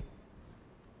 2,000 today.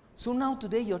 So now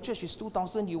today your church is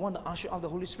 2,000. You want to usher out the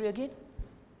Holy Spirit again?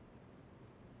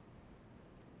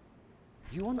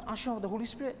 You want to usher out the Holy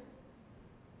Spirit?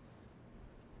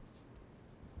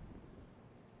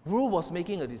 Ruth was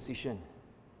making a decision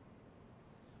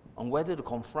on whether to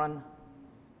confront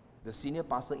the senior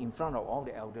pastor in front of all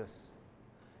the elders.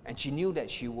 And she knew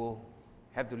that she will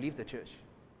have to leave the church.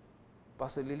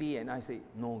 Pastor Lily and I said,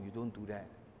 no, you don't do that.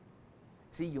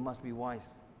 See, you must be wise.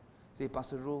 Say,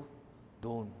 Pastor Ruth,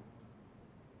 don't.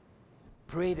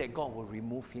 Pray that God will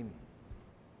remove him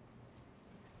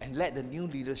and let the new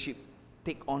leadership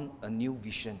take on a new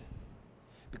vision.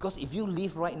 Because if you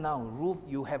leave right now, Ruth,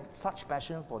 you have such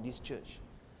passion for this church.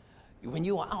 When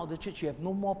you are out of the church, you have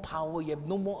no more power, you have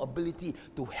no more ability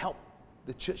to help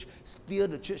the church, steer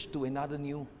the church to another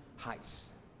new heights.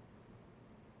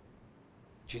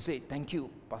 She said, thank you,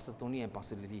 Pastor Tony and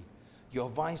Pastor Lily. Your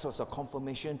advice was a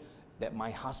confirmation that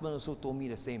my husband also told me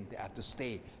the same, that I have to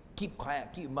stay. Keep quiet,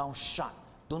 keep your mouth shut.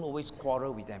 Don't always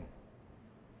quarrel with them.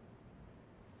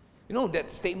 You know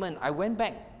that statement, I went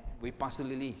back with Pastor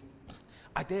Lily.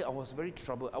 I tell you, I was very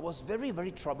troubled. I was very,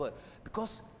 very troubled.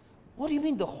 Because, what do you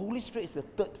mean the Holy Spirit is the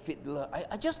third fiddler?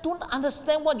 I just don't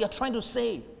understand what you're trying to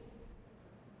say.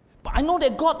 But I know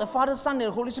that God, the Father, Son, and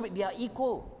the Holy Spirit, they are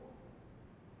equal.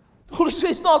 The Holy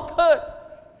Spirit is not third.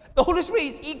 The Holy Spirit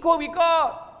is equal with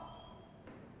God.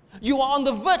 You are on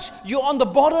the verge, you're on the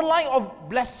borderline of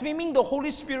blaspheming the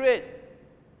Holy Spirit.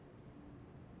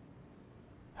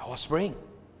 I was praying,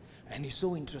 and it's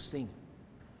so interesting.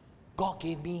 God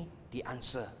gave me the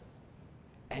answer.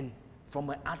 And from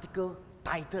an article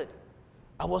titled,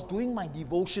 I was doing my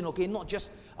devotion, okay,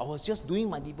 I was just doing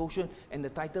my devotion, and the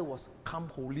title was, Come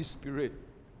Holy Spirit.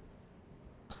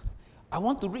 I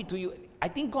want to read to you. I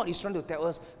think God is trying to tell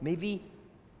us, maybe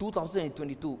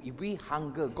 2022, if we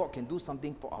hunger, God can do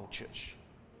something for our church.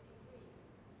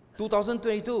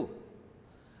 2022,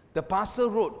 the pastor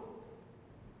wrote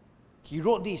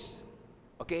this,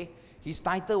 okay? His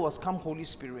title was Come Holy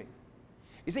Spirit.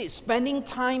 He said, spending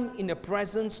time in the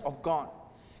presence of God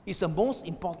is the most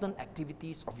important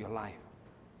activities of your life.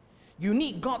 You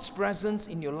need God's presence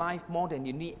in your life more than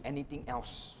you need anything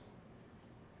else.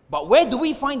 But where do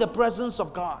we find the presence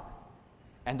of God?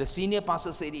 And the senior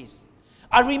pastor said this,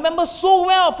 I remember so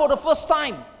well for the first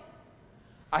time,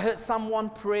 I heard someone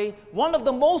pray one of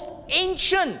the most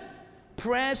ancient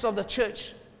prayers of the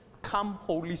church, Come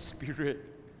Holy Spirit,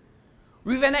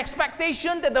 with an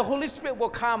expectation that the Holy Spirit will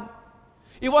come.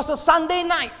 It was a Sunday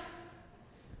night,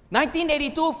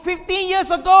 1982, 15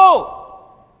 years ago.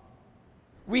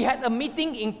 We had a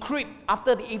meeting in Crete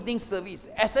after the evening service.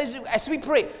 As we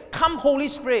pray, Come Holy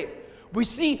Spirit, we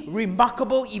see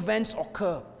remarkable events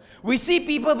occur. We see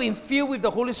people being filled with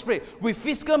the Holy Spirit, with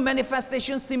physical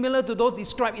manifestations similar to those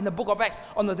described in the book of Acts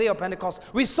on the day of Pentecost.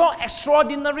 We saw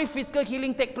extraordinary physical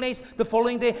healing take place the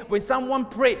following day when someone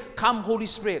prayed, Come Holy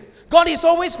Spirit. God is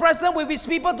always present with His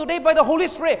people today by the Holy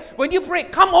Spirit. When you pray,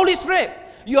 Come Holy Spirit,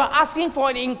 you are asking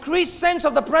for an increased sense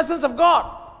of the presence of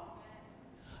God.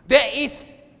 There is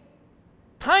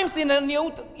times in the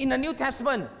New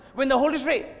Testament when the Holy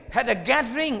Spirit had a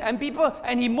gathering and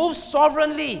He moved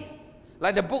sovereignly,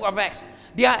 like the book of Acts.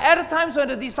 There are other times when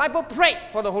the disciple prayed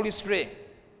for the Holy Spirit,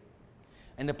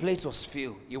 and the place was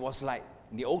filled. It was like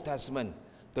in the Old Testament,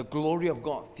 the glory of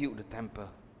God filled the temple.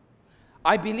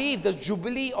 I believe the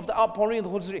jubilee of the outpouring of the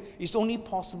Holy Spirit is only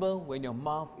possible when your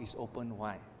mouth is open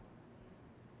wide.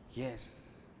 Yes,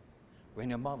 when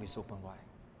your mouth is open wide.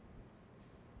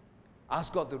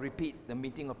 Ask God to repeat the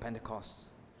meeting of Pentecost.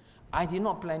 I did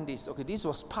not plan this. Okay, this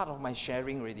was part of my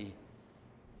sharing already.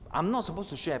 I'm not supposed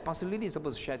to share. Pastor Lily is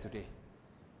supposed to share today.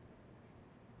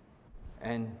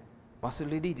 And Pastor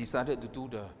Lily decided to do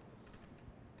the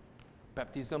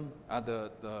baptism,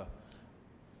 the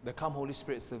Come Holy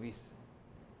Spirit service.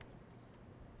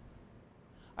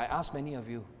 I asked many of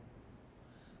you,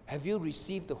 have you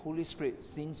received the Holy Spirit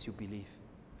since you believe?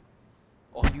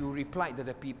 Or you replied to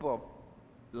the people,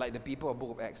 like the people of the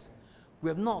book of Acts, we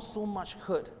have not so much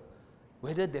heard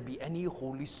whether there be any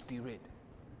Holy Spirit.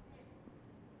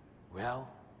 Well,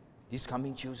 this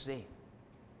coming Tuesday,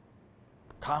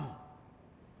 come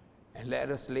and let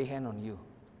us lay hand on you,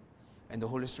 and the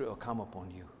Holy Spirit will come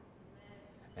upon you,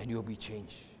 and you will be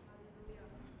changed.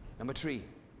 Number 3,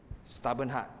 stubborn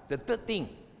heart. The third thing,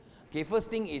 okay, first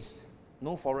thing is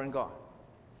no foreign God.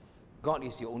 God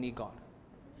is your only God.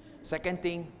 Second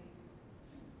thing,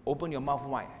 open your mouth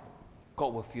wide.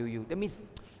 God will fill you. That means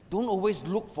don't always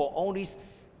look for all this,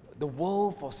 the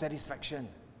world for satisfaction.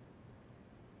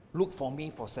 Look for me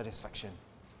for satisfaction,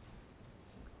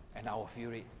 and I will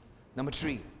fill it. Number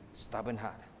 3, stubborn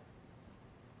heart.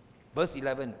 Verse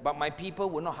 11, but my people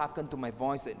would not hearken to my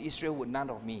voice, and Israel would none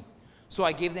of me. So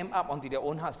I gave them up unto their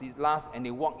own hearts these last, and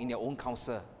they walked in their own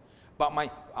counsel. But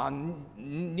my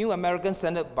New American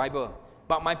Standard Bible,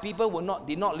 but my people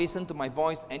did not listen to my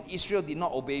voice, and Israel did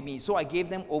not obey me. So I gave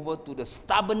them over to the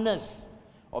stubbornness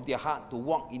of their heart to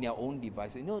walk in their own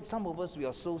devices. You know, some of us, we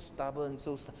are so stubborn,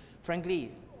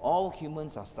 frankly, all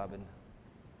humans are stubborn.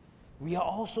 We are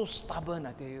all so stubborn,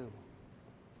 I tell you.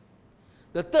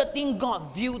 The third thing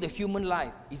God viewed the human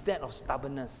life is that of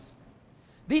stubbornness.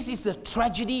 This is a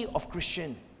tragedy of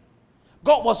Christian.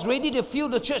 God was ready to fill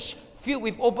the church filled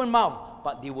with open mouth,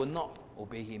 but they will not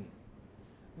obey him.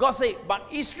 God said, but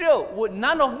Israel would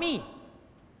none of me.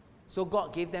 So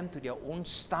God gave them to their own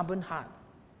stubborn heart.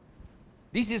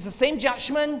 This is the same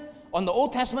judgment on the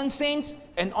Old Testament saints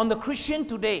and on the Christian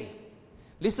today.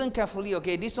 Listen carefully,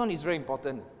 okay? This one is very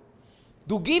important.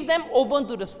 To give them over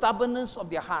to the stubbornness of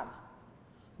their heart,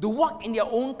 to walk in their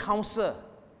own counsel.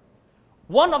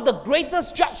 One of the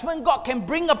greatest judgment God can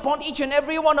bring upon each and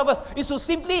every one of us is to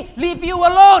simply leave you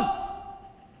alone.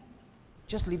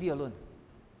 Just leave you alone.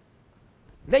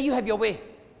 Let you have your way.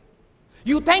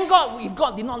 You thank God if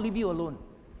God did not leave you alone.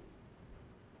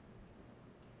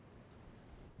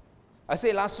 I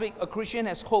said last week, a Christian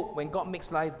has hope when God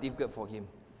makes life difficult for him.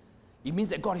 It means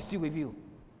that God is still with you.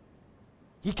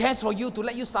 He cares for you to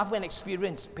let you suffer and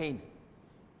experience pain.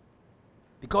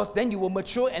 Because then you will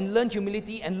mature and learn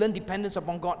humility and learn dependence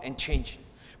upon God and change.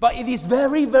 But it is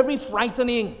very, very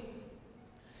frightening.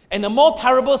 And a more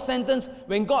terrible sentence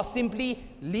when God simply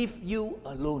leave you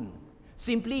alone.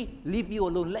 Simply leave you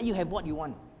alone. Let you have what you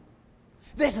want.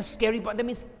 That's a scary part. That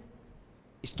means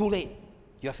it's too late.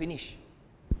 You are finished.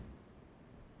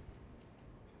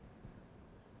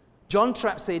 John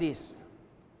Trapp said this.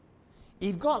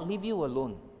 If God leave you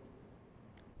alone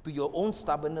to your own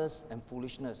stubbornness and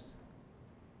foolishness,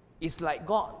 it's like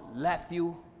God left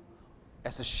you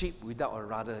as a sheep without a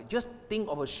rudder. Just think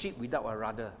of a sheep without a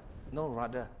rudder. No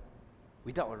rudder.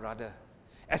 Without a rudder.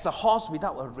 As a horse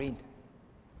without a rein.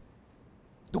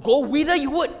 To go whither you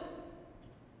would.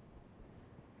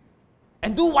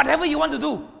 And do whatever you want to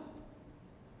do.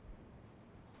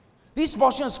 This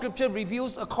portion of scripture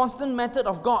reveals a constant method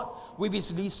of God with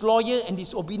his disloyal and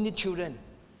disobedient children.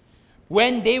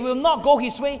 When they will not go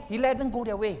his way, he let them go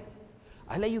their way.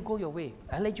 I let you go your way.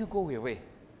 I let you go your way.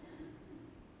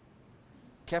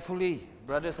 Carefully,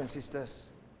 brothers and sisters.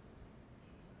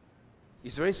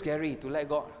 It's very scary to let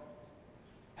God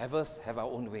have us have our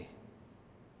own way.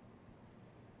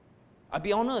 I'll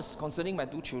be honest concerning my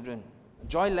two children.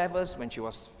 Joy left us when she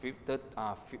was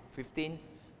 15.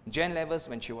 Jen left us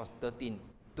when she was 13.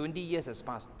 20 years has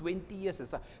passed. 20 years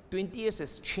has passed. 20 years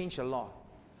has changed a lot.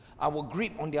 Our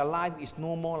grip on their life is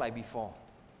no more like before.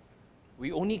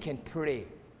 We only can pray.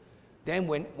 Then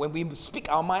when we speak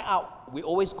our mind out, we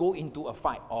always go into a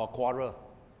fight or a quarrel.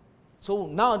 So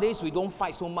nowadays we don't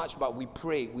fight so much, but we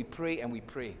pray, and we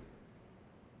pray.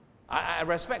 I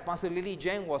respect Pastor Lily.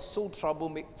 Jen was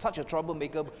such a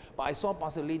troublemaker, but I saw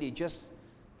Pastor Lily just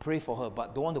pray for her,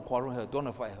 but don't want to quarrel her, don't want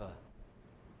to fight her.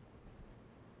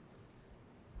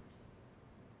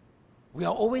 We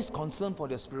are always concerned for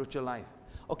their spiritual life.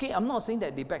 Okay, I'm not saying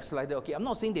that they backslided. Okay, I'm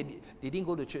not saying they didn't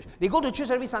go to church. They go to church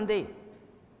every Sunday.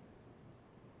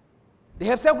 They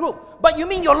have cell group. But you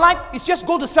mean your life is just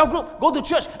go to cell group, go to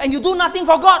church, and you do nothing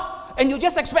for God. And you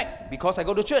just expect, because I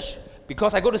go to church,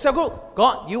 because I go to cell group,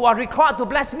 God, you are required to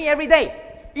bless me every day.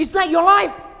 Is that your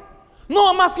life? No,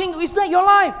 I'm asking you, is that your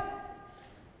life?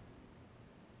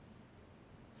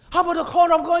 How about the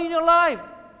call of God in your life?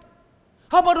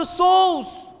 How about the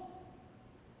souls?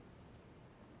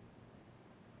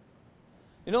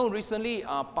 You know, recently,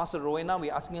 Pastor Rowena,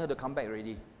 we're asking her to come back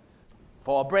already.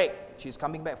 For a break. She's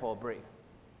coming back for a break.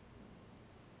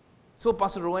 So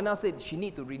Pastor Rowena said she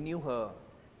needs to renew her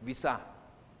visa.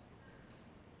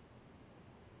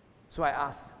 So I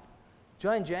asked,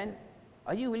 Joy and Jen,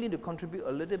 are you willing to contribute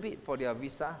a little bit for their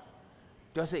visa?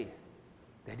 Joy said,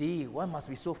 Daddy, why must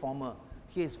be so formal?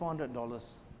 Here's $400.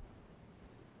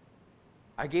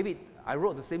 I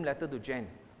wrote the same letter to Jen.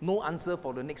 No answer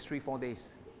for the next 3-4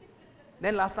 days.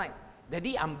 Then last night,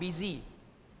 Daddy, I'm busy.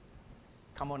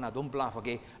 Come on now, don't bluff,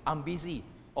 okay? I'm busy.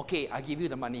 Okay, I give you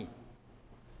the money.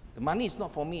 The money is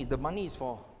not for me. The money is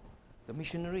for the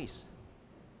missionaries.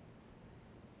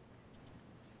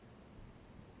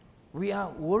 We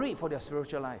are worried for their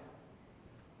spiritual life.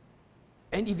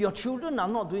 And if your children are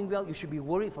not doing well, you should be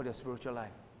worried for their spiritual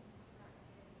life.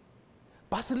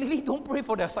 Pastor Lily, don't pray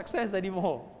for their success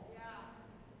anymore. Yeah.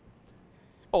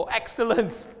 Oh,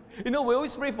 excellence. You know, we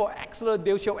always pray for excellence.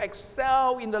 They shall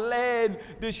excel in the land.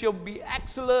 They shall be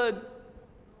excellent.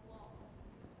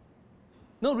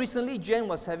 No, recently Jen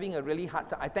was having a really hard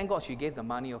time. I thank God she gave the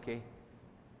money, okay?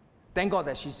 Thank God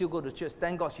that she still go to church.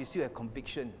 Thank God she still has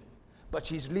conviction. But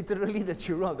she's literally the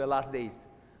children of the last days.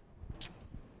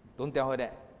 Don't tell her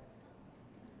that.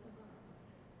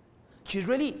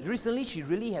 Recently she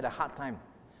really had a hard time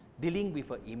dealing with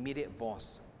her immediate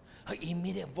boss. Her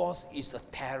immediate boss is a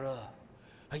terror.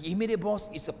 Her immediate boss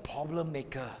is a problem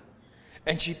maker.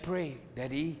 And she prayed,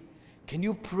 Daddy, can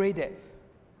you pray that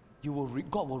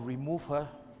God will remove her?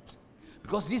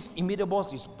 Because this immediate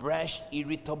boss is brash,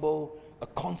 irritable, a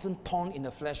constant thorn in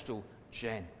the flesh to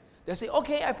Jen. They say,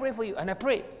 okay, I pray for you. And I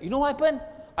pray. You know what happened?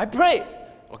 I pray.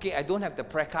 Okay, I don't have the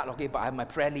prayer card, okay, but I have my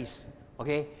prayer list.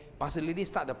 Okay? Pastor Lily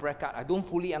start the prayer card. I don't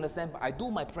fully understand, but I do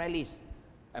my prayer list.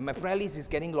 And my prayer list is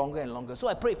getting longer and longer. So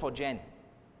I prayed for Jen.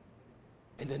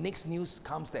 And the next news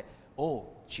comes that, oh,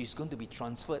 she's going to be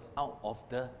transferred out of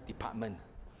the department.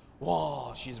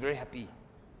 Wow, she's very happy.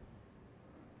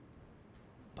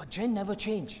 But Jen never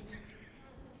changed.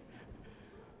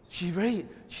 She's very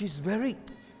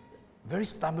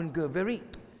stubborn girl.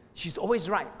 She's always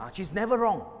right. She's never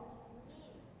wrong.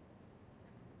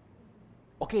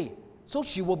 Okay, so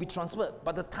she will be transferred,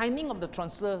 but the timing of the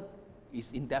transfer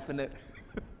is indefinite.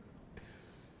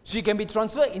 She can be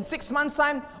transferred in 6 months'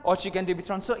 time, or she can be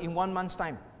transferred in 1 month's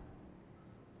time.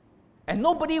 And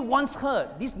nobody wants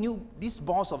her, this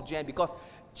boss of Jen, because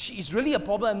she is really a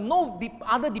problem. No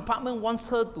other department wants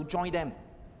her to join them.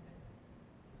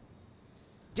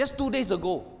 Just 2 days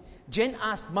ago, Jen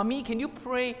asked, Mommy, can you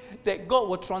pray that God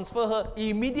will transfer her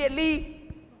immediately?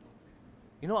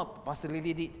 You know what Pastor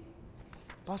Lily did?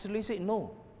 Pastor Lily said,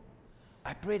 no.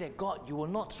 I pray that God, you will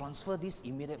not transfer this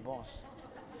immediate boss.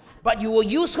 But you will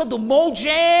use her to mold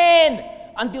Jen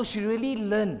until she really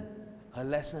learn her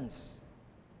lessons.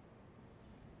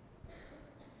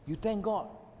 You thank God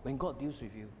when God deals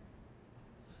with you.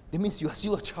 That means you are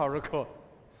still a child of God.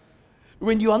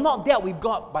 When you are not dealt with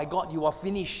God by God, you are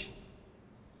finished.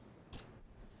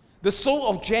 The soul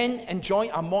of Jen and Joy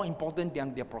are more important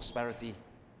than their prosperity.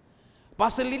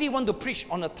 Pastor Lily want to preach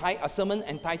on a sermon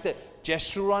entitled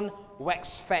Jeshurun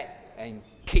Wax Fat and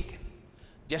Kick.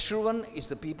 Jeshurun is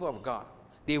the people of God.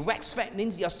 They wax fat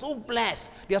means they are so blessed.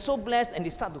 They are so blessed and they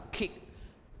start to kick.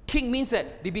 Kick means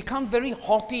that they become very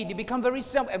haughty. They become very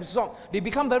self-absorbed. They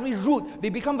become very rude. They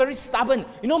become very stubborn.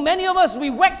 You know, many of us, we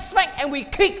wax fat and we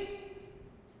kick.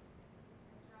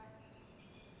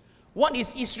 What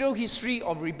is Israel's history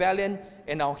of rebellion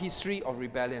and our history of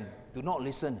rebellion? Do not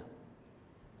listen.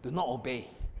 Do not obey.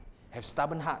 Have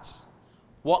stubborn hearts.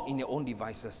 Walk in your own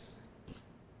devices.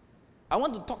 I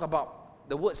want to talk about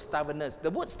the word stubbornness. The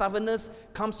word stubbornness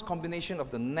comes combination of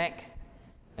the neck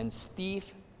and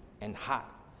stiff and hard.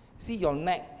 See your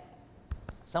neck.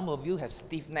 Some of you have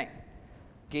stiff neck.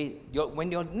 Okay, when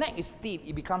your neck is stiff,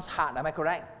 it becomes hard. Am I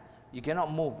correct? You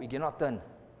cannot move. You cannot turn.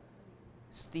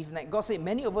 Stiff neck. God said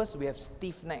many of us, we have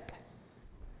stiff neck.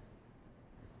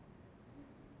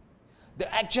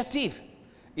 The adjective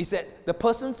is that the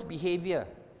person's behavior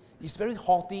is very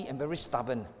haughty and very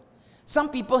stubborn. Some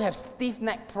people have stiff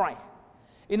neck pride.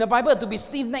 In the Bible, to be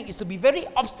stiff neck is to be very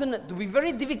obstinate, to be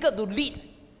very difficult to lead.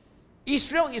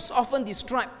 Israel is often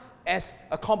described as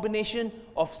a combination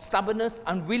of stubbornness,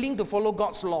 unwilling to follow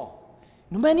God's law.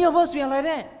 Many of us, we are like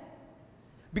that.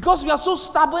 Because we are so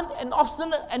stubborn and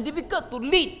obstinate and difficult to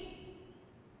lead.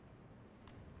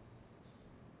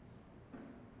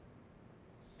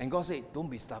 And God said, don't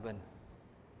be stubborn.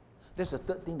 That's the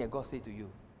third thing that God said to you.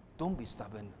 Don't be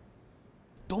stubborn.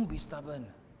 Don't be stubborn.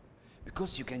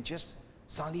 Because you can just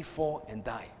suddenly fall and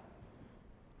die.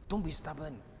 Don't be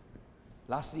stubborn.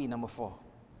 Lastly, number 4.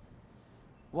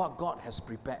 What God has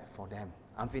prepared for them.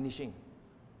 I'm finishing.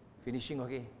 Finishing,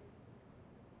 okay?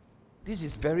 This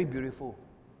is very beautiful.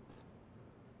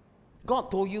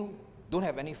 God told you, don't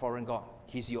have any foreign God.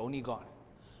 He's your only God.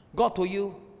 God told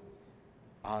you,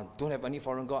 don't have any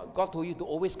foreign God. God told you to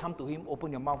always come to Him,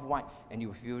 open your mouth wide, and you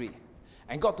will feel it.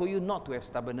 And God told you not to have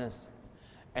stubbornness.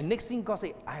 And next thing God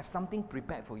said, I have something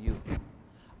prepared for you.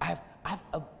 I have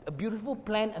a beautiful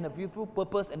plan and a beautiful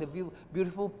purpose and a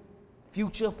beautiful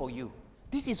future for you.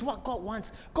 This is what God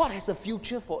wants. God has a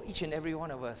future for each and every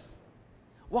one of us.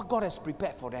 What God has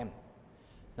prepared for them.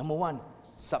 Number 1,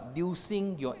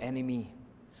 subduing your enemy.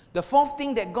 The 4th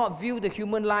thing that God viewed the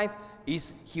human life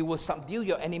is He will subdue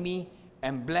your enemy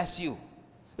and bless you.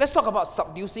 Let's talk about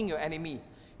subduing your enemy.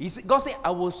 God said, I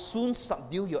will soon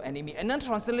subdue your enemy. Another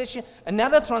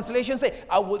translation says,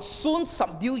 I will soon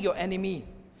subdue your enemy.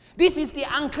 This is the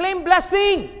unclaimed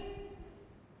blessing.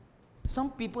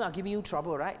 Some people are giving you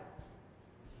trouble, right?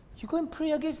 You go and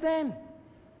pray against them.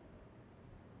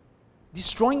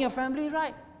 Destroying your family,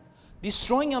 right?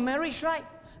 Destroying your marriage, right?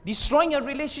 Destroying your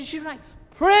relationship, right?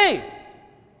 Pray.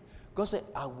 God said,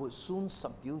 I will soon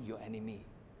subdue your enemy.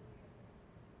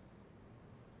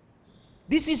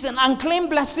 This is an unclaimed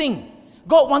blessing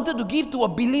God wanted to give to a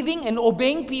believing and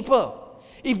obeying people.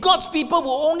 If God's people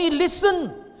will only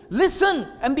listen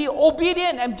and be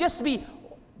obedient and just be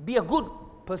a good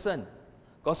person,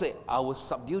 God said, I will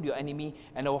subdue your enemy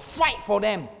and I will fight for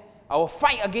them. I will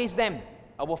fight against them.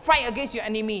 I will fight against your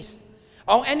enemies.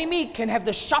 Our enemy can have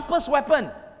the sharpest weapon,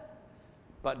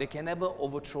 but they can never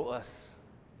overthrow us.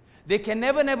 They can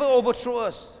never overthrow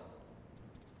us.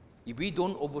 if we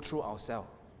don't overthrow ourselves.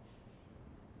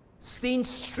 Sin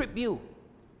strip you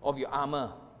of your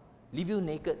armor, leave you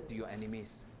naked to your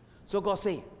enemies. So God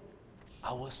say,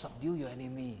 I will subdue your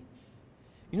enemy.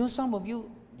 You know, some of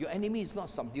you, your enemy is not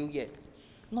subdued yet.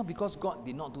 Not because God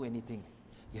did not do anything.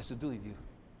 He has to do with you.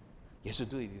 He has to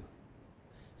do with you.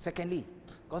 Secondly,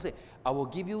 God said, I will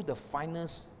give you the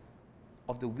finest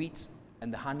of the wheat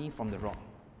and the honey from the rock.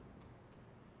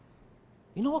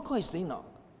 You know what God is saying now?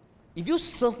 If you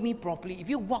serve me properly, if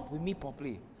you walk with me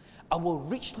properly, I will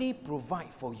richly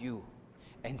provide for you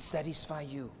and satisfy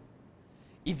you.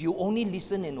 If you only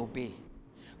listen and obey.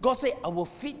 God said, I will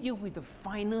feed you with the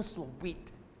finest of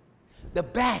wheat. The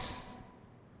best.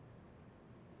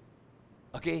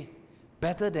 Okay?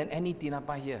 Better than any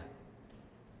tinapa here.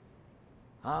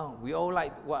 We all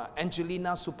like what?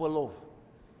 Angelina Super Loaf.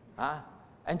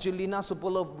 Angelina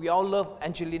Superloaf. We all love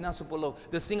Angelina Superloaf.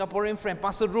 The Singaporean friend,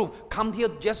 Pastor Ruth, come here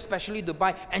just specially to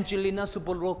buy Angelina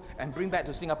Superloaf and bring back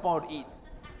to Singapore to eat.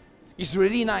 It's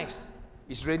really nice.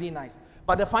 It's really nice.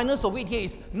 But the finest of wheat here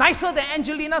is nicer than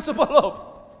Angelina Superloaf.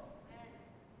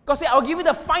 God said, I'll give you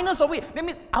the finest of wheat. That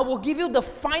means I will give you the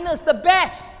finest, the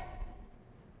best.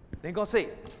 Then God said,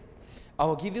 I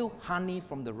will give you honey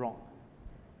from the rock.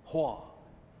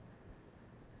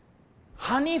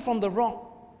 Honey from the rock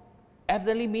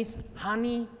evidently means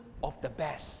honey of the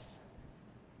best.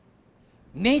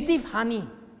 Native honey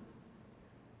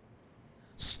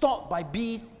stored by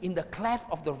bees in the cleft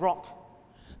of the rock.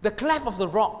 The cleft of the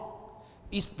rock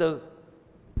is the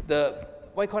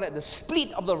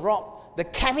split of the rock, the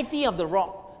cavity of the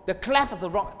rock, the cleft of the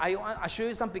rock. I show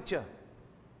you some picture.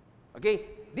 Okay,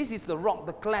 this is the rock,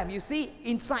 the cleft. You see,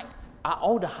 inside are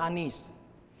all the honeys.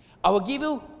 I will give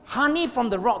you honey from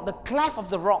the rock, the cleft of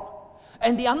the rock.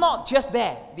 And they are not just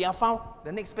there. They are found,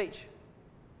 the next page.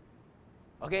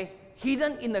 Okay?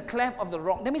 Hidden in the cleft of the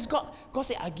rock. That means God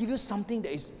said, I give you something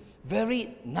that is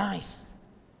very nice.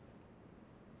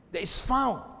 That is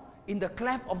found in the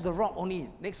cleft of the rock only.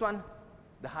 Next one,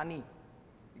 the honey.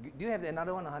 Do you have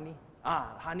another one, honey?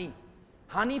 Honey.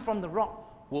 Honey from the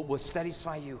rock will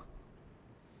satisfy you.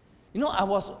 You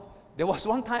know, there was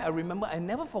one time I remember, I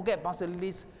never forget Pastor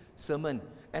Lily's sermon.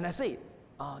 And I say,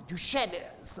 you shared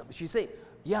it. She said,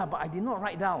 yeah, but I did not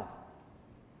write down.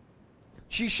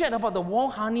 She shared about the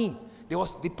warm honey that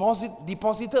was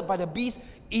deposited by the bees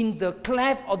in the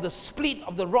cleft or the split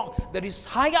of the rock that is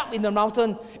high up in the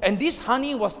mountain. And this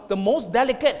honey was the most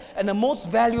delicate and the most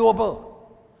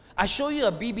valuable. I show you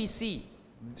a BBC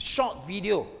short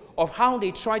video of how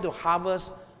they try to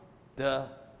harvest the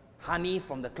honey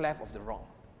from the cleft of the rock.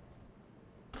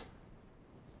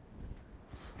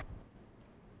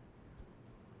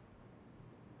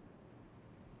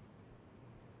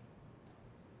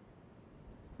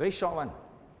 Very short one.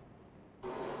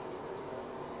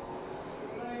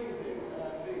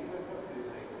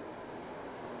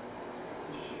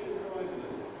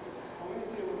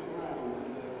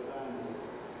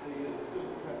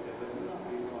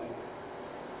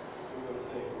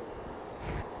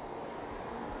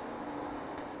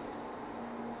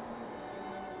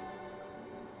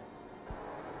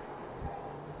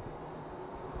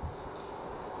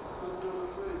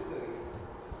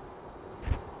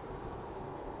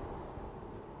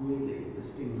 Weirdly, the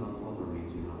stings aren't bothering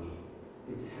me too much.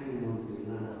 It's hanging onto this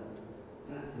ladder.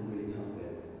 That's the really tough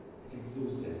bit. It's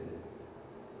exhausting.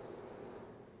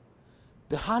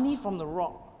 The honey from the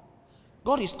rock.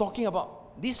 God is talking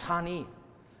about this honey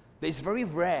that is very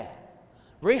rare,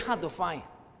 very hard to find.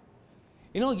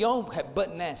 You know, you all have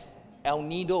bird nests, El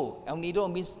Nido. El Nido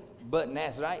means bird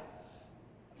nest, right?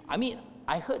 I mean,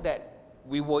 I heard that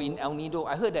we were in El Nido.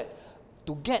 I heard that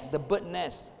to get the bird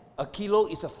nest, a kilo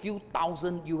is a few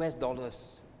thousand US.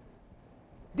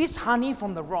 This honey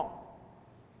from the rock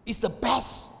is the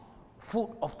best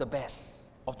food of the best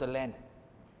of the land.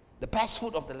 The best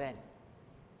food of the land.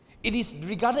 It is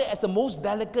regarded as the most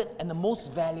delicate and the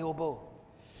most valuable.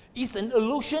 It's an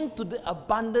allusion to the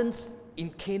abundance in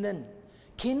Canaan.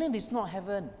 Canaan is not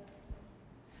heaven.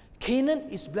 Canaan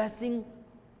is blessing,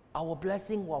 our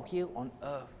blessing while here on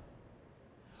earth.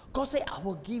 God said, I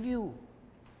will give you.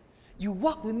 You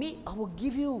walk with me, I will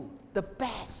give you the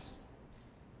best.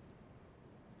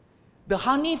 The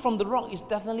honey from the rock is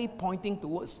definitely pointing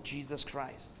towards Jesus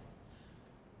Christ.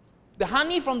 The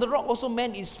honey from the rock also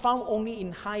meant is found only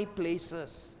in high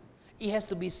places. It has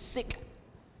to be sick.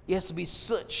 It has to be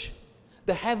searched.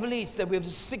 The heavenly is that we have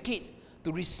to seek it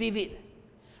to receive it.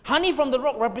 Honey from the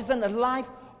rock represents a life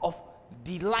of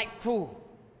delightful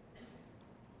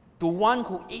to one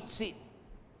who eats it.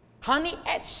 Honey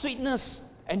adds sweetness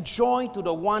and joy to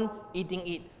the one eating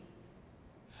it.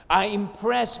 I am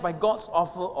impressed by God's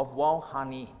offer of wild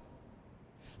honey.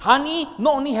 Honey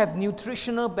not only have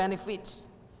nutritional benefits,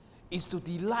 it's to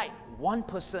delight one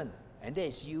person, and that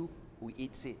is you who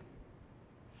eats it.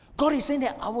 God is saying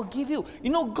that I will give you. You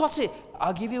know, God said,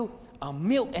 I'll give you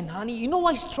milk and honey. You know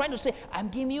what He's trying to say? I'm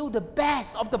giving you the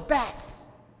best of the best.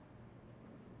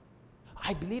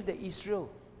 I believe that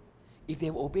Israel, if they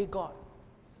obey God,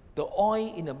 the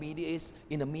oil in the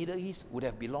Middle East would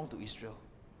have belonged to Israel.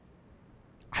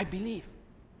 I believe.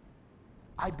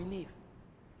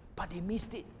 But they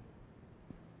missed it.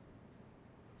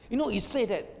 You know, it said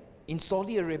that in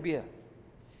Saudi Arabia,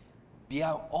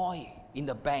 their oil in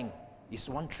the bank is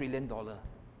 $1 trillion. $1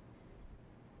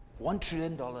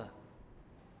 trillion.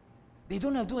 They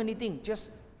don't have to do anything,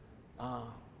 just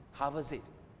harvest it.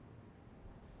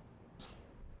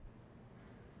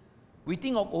 We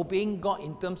think of obeying God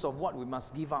in terms of what we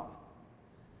must give out.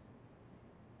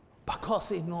 But God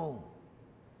said, no.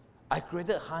 I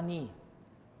created honey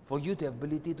for you to have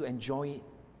ability to enjoy it,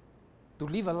 to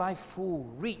live a life full,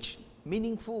 rich,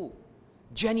 meaningful,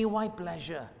 genuine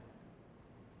pleasure.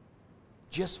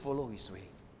 Just follow His way.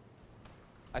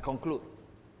 I conclude.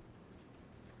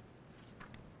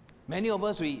 Many of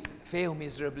us, we fail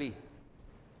miserably.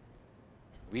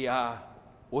 We are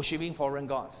worshiping foreign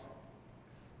gods.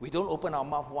 We don't open our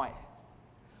mouth wide.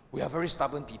 We are very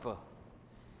stubborn people.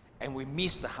 And we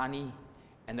miss the honey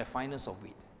and the fineness of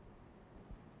wheat.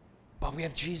 But we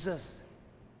have Jesus.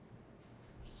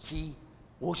 He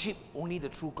worshiped only the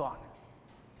true God.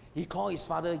 He called His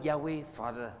Father Yahweh,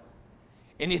 Father.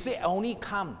 And He said, I only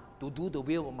come to do the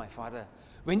will of my Father.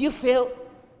 When you fail,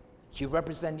 He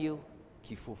represents you.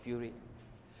 He fulfilled it.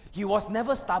 He was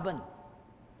never stubborn.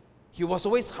 He was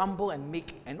always humble and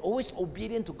meek and always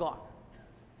obedient to God.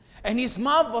 And His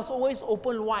mouth was always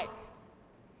open wide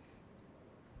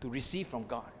to receive from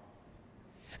God.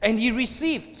 And He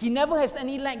received. He never has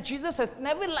any lack. Jesus has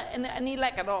never any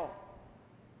lack at all.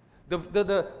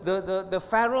 The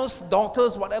Pharaoh's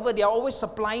daughters, whatever, they are always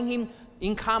supplying Him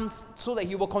incomes so that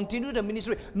He will continue the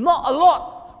ministry. Not a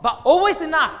lot, but always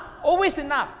enough. Always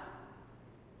enough.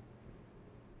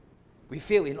 We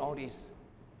fail in all this.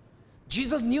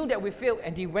 Jesus knew that we failed,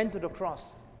 and He went to the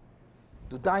cross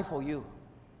to die for you,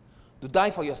 to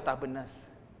die for your stubbornness,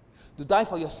 to die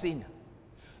for your sin,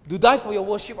 to die for your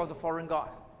worship of the foreign god,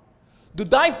 to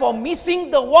die for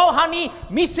missing the wild honey,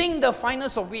 missing the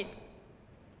fineness of wheat.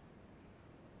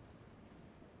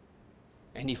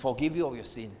 And He forgave you of your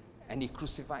sin, and He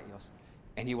crucified yours,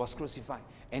 and He was crucified,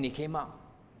 and He came out,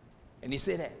 and He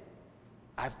said that,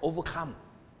 I've overcome.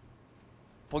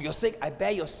 For your sake, I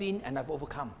bear your sin, and I've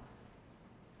overcome.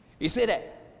 He said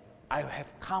that, I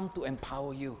have come to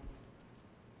empower you.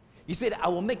 He said, I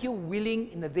will make you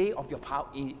willing in the day of your power,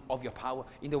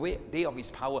 in the day of His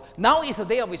power. Now is the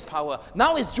day of His power.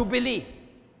 Now is Jubilee.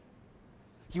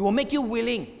 He will make you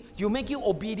willing. He will make you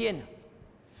obedient.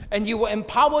 And He will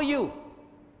empower you.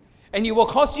 And He will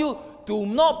cause you to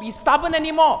not be stubborn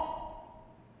anymore.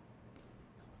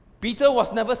 Peter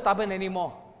was never stubborn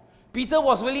anymore. Peter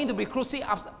was willing to be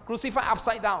crucified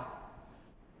upside down.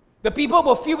 The people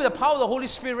were filled with the power of the Holy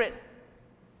Spirit.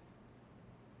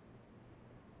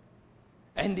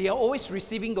 And they are always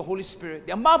receiving the Holy Spirit.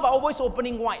 Their mouth are always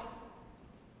opening wide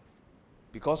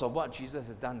because of what Jesus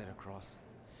has done at the cross.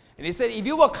 And He said, if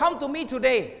you will come to me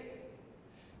today,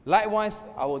 likewise,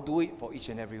 I will do it for each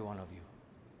and every one of you.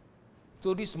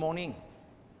 So this morning,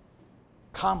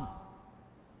 come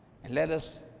and let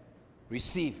us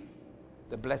receive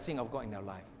the blessing of God in our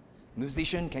life.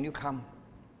 Musician, can you come?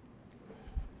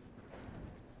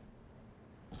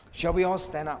 Shall we all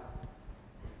stand up?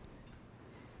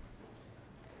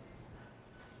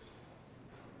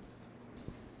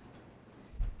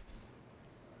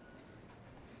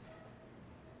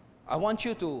 I want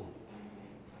you to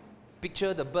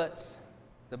picture the birds,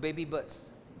 the baby birds,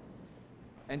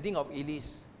 and think of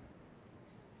Elise.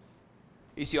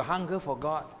 Is your hunger for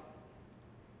God,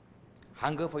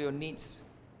 hunger for your needs,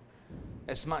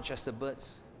 as much as the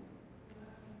birds?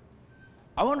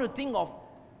 I want you to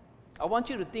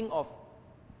think of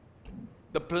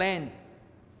the plan,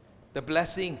 the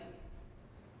blessing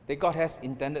that God has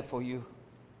intended for you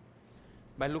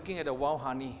by looking at the wild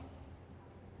honey.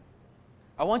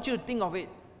 I want you to think of it.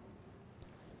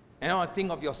 And I want to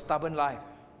think of your stubborn life.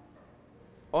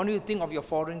 I want you to think of your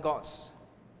foreign gods.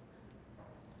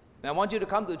 And I want you to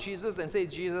come to Jesus and say,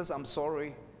 Jesus, I'm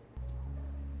sorry.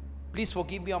 Please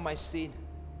forgive me of my sin.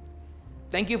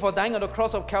 Thank you for dying on the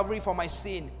cross of Calvary for my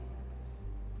sin.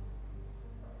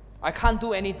 I can't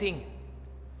do anything.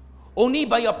 Only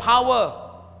by your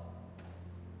power.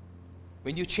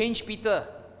 When you change Peter,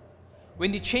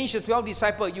 when you change the 12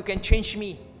 disciples, you can change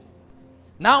me.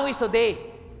 Now is the day.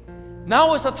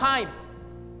 Now is the time.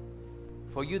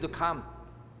 for you to come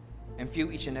and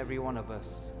fill each and every one of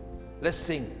us. Let's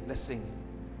sing, let's sing.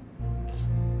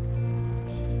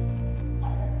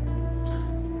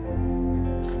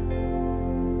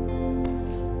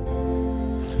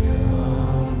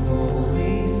 Come,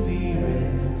 Holy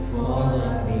Spirit, fall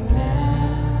on me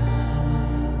now.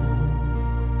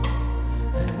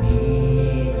 I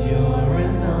need your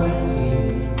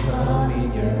anointing, come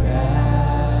in your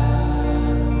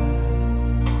power.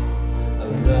 I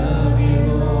love you,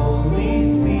 Holy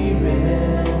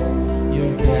Spirit,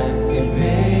 you're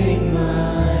captivating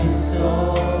my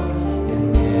soul.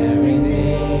 And every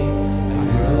day I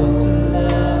grow to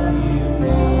love you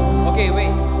more. Okay,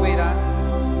 wait.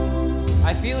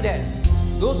 I feel that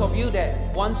those of you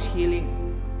that wants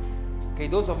healing, okay,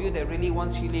 those of you that really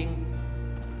wants healing,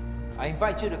 I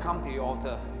invite you to come to the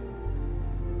altar.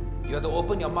 You have to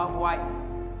open your mouth wide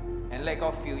and let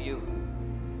God fill you.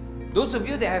 Those of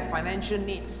you that have financial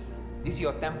needs, these are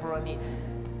your temporal needs.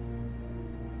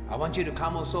 I want you to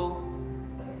come also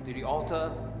to the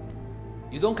altar.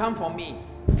 You don't come for me,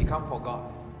 you come for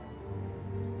God.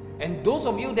 And those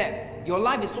of you that your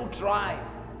life is so dry,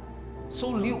 so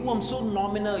lukewarm, so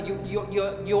nominal,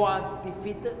 you are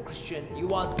defeated Christian.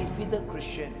 You are defeated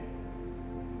Christian.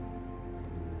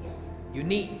 You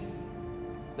need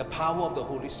the power of the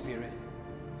Holy Spirit.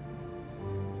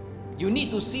 You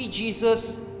need to see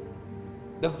Jesus,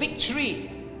 the victory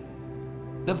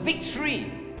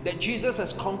that Jesus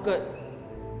has conquered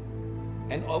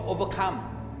and overcome,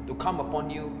 to come upon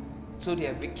you so they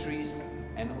have victories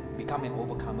and become an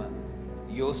overcomer.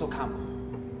 You also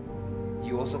come.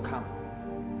 You also come.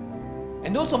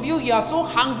 And those of you, you are so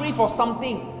hungry for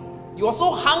something. You are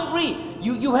so hungry.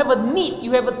 You have a need.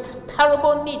 You have a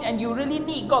terrible need, and you really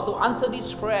need God to answer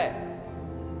this prayer.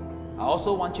 I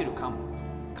also want you to come.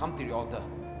 Come to the altar.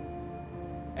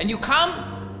 And you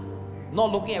come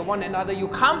not looking at one another. You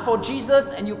come for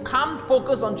Jesus, and you come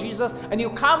focused on Jesus, and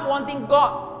you come wanting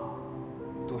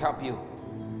God to help you.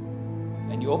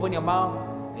 And you open your mouth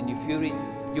and you feel it.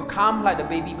 You come like the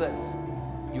baby birds.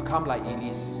 You come like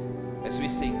Elise. As we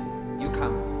sing, you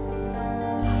come.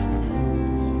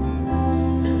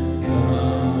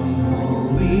 Come,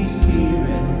 Holy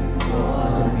Spirit,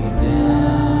 follow me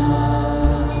now.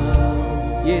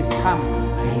 Yes, come.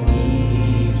 I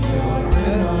need your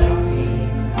anointing.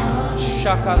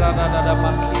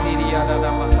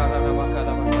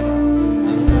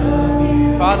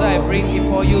 Father, I bring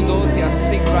before you those that are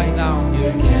sick right now.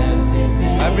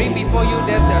 I bring before you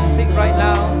those that are sick right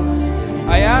now.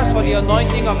 I ask for the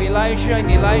anointing of Elijah and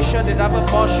Elisha, the double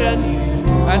portion.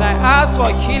 And I ask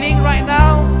for healing right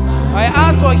now. I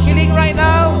ask for healing right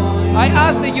now. I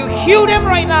ask that you heal them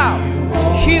right now.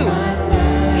 Heal.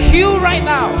 Heal right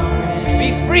now.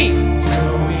 Be free.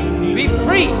 Be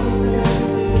free.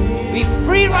 Be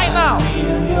free right now.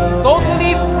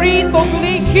 Totally free,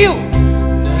 totally healed.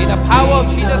 In the power of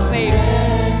Jesus' name.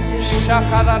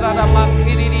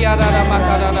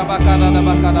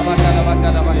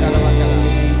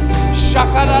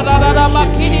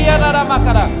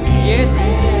 Yes,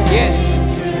 yes.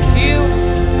 Heal,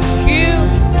 heal,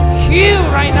 heal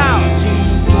right now.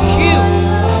 Heal.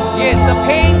 Yes, the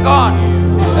pain gone.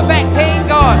 The back pain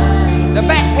gone. The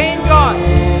back pain gone.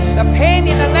 The pain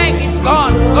in the neck is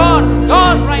gone. Gone.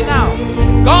 Gone right now.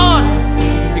 Gone.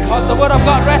 Because the word of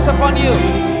God rests upon you.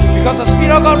 Because the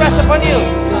Spirit of God rests upon you.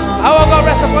 Power of God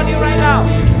rests upon you right now.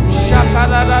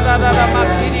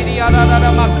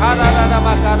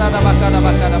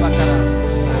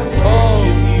 Oh,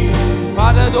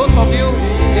 Father, those of you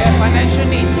that have financial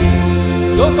needs,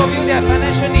 those of you that have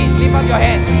financial needs, lift up your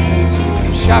hand.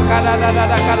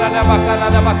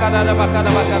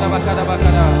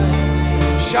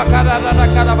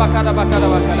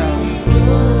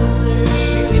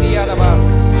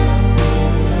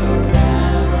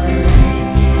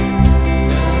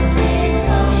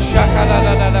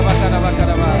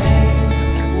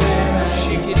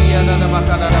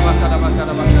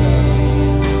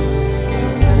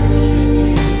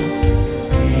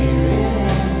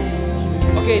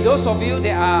 Okay, those of you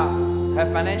that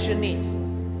have financial needs,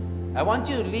 I want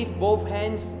you to lift both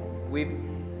hands with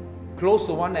close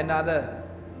to one another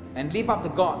and lift up to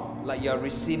God like you're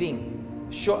receiving.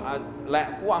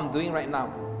 Like what I'm doing right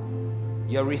now.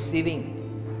 You're receiving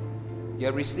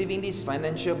this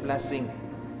financial blessing.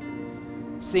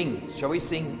 Sing. Shall we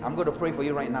sing? I'm going to pray for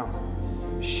you right now.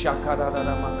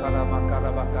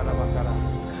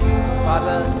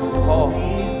 Father,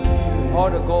 pour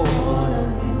the gold,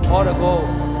 pour the gold,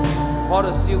 pour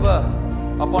the silver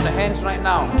upon the hands right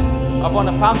now, upon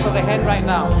the palms of the hand right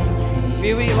now.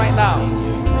 Feel it right now.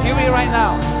 Feel it right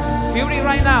now. Feel it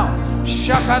right now.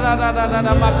 Shakara da da da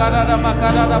da makara da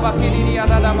makara da bakiri da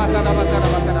da makara makara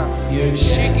makara.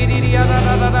 Shikiri da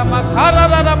da da da makara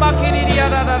da bakiri da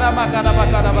da da makara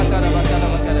makara makara makara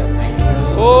makara.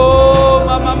 Oh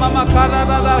mama mama makara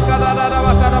da da makara da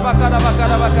makara makara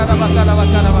makara makara makara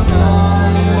makara makara.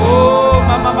 Oh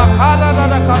mama makara da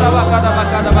da makara makara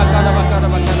makara makara makara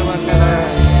makara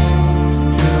makara.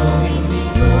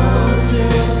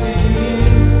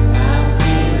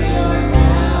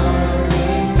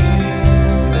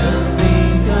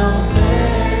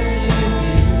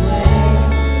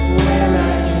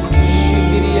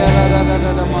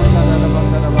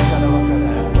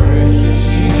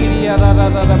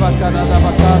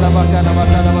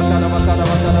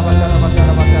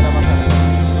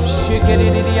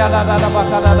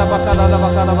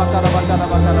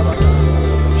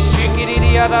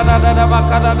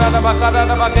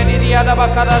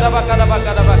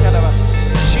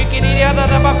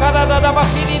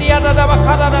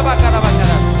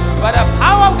 By the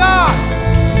power of God,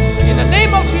 in the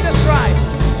name of Jesus Christ,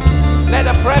 let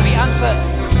the prayer be answered.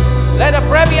 Let the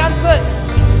prayer be answered.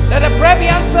 Let the prayer be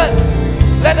answered.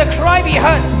 Let the cry be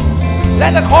heard.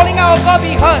 Let the calling out of God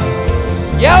be heard.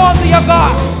 Yell unto your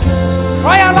God.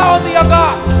 Cry aloud unto your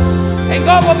God. And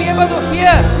God will be able to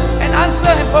hear and answer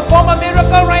and perform a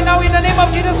miracle right now in the name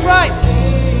of Jesus Christ.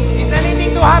 Is there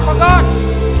anything too hard for God?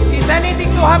 Is there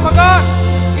anything too hard for God?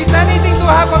 Is there anything too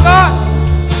hard for God?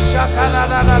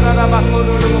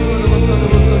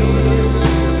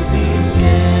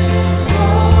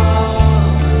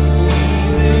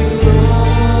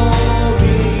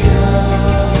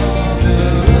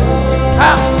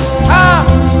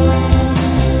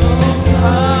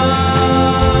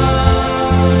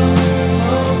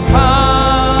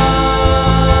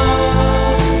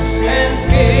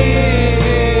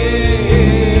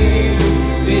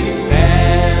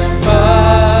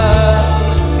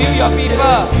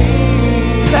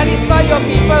 Satisfy your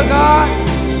people, God.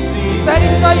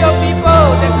 Satisfy your people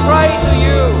that cry to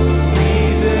you.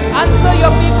 Answer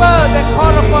your people that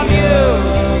call upon you.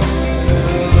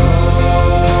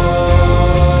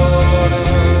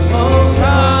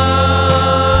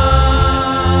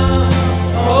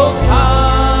 Oh come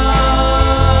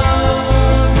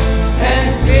and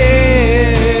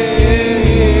fill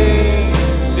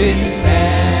this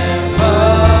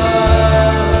temple.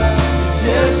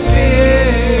 Just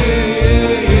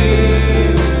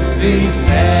this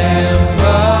temple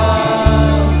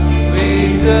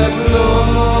with the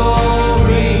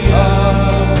glory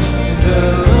of the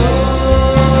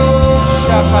Lord.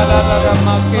 Shakara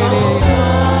makere,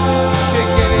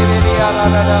 shikere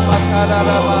ada makara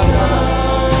makara,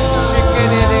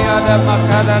 shikere ada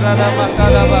makara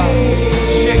makara ba,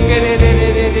 shikere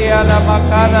ada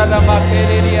makara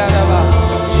makere ada ba,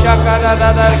 shakara ada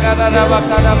makara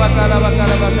makara makara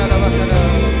makara makara.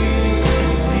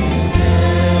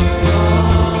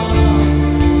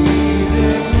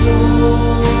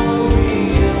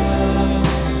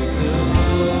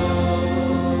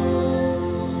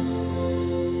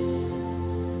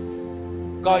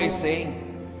 God is saying,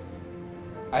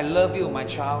 I love you, my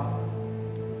child.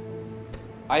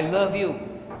 I love you.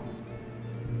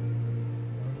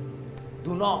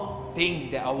 Do not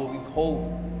think that I will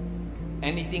withhold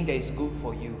anything that is good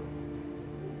for you.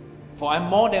 For I'm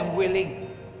more than willing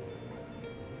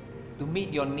to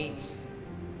meet your needs.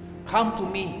 Come to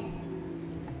me.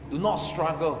 Do not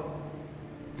struggle.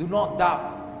 Do not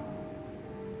doubt.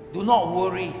 Do not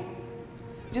worry.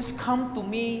 Just come to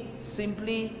me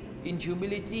simply in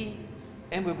humility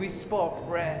and with whisper of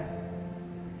prayer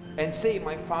and say,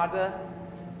 my Father,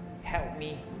 help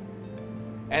me.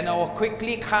 And I will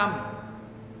quickly come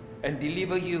and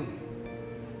deliver you.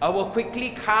 I will quickly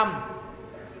come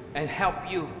and help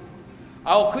you.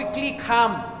 I will quickly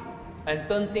come and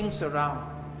turn things around.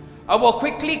 I will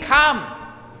quickly come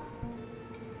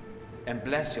and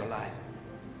bless your life.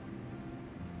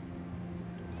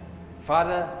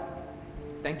 Father,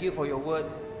 thank you for your word.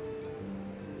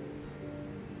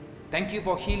 Thank you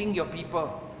for healing your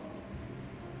people.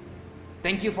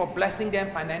 Thank you for blessing them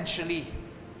financially.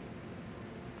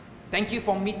 Thank you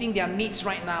for meeting their needs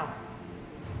right now.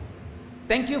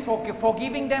 Thank you for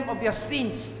forgiving them of their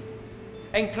sins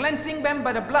and cleansing them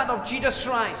by the blood of Jesus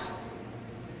Christ.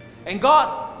 And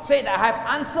God said, I have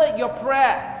answered your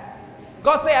prayer.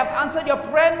 God said, I have answered your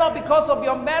prayer not because of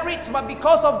your merits, but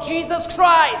because of Jesus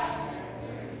Christ.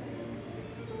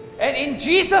 And in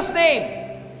Jesus' name,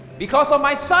 because of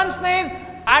my son's name,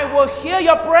 I will hear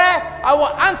your prayer, I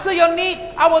will answer your need,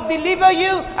 I will deliver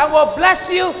you, I will bless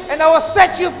you, and I will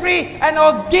set you free, and I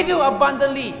will give you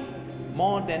abundantly,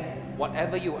 more than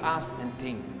whatever you ask and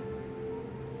think.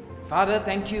 Father,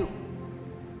 thank you.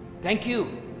 Thank you.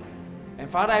 And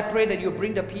Father, I pray that you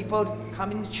bring the people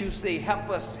coming Tuesday. Help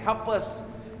us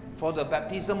for the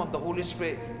baptism of the Holy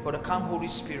Spirit, for the come Holy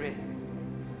Spirit.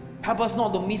 Help us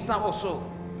not to miss out also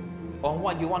on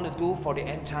what you want to do for the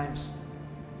end times.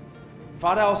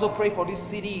 Father, I also pray for this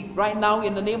city right now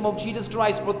in the name of Jesus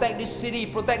Christ. Protect this city,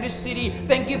 protect this city.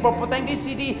 Thank you for protecting this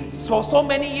city for so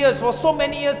many years,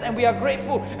 and we are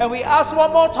grateful. And we ask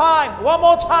one more time,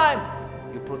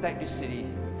 you protect this city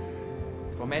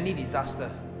from any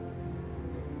disaster,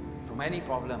 from any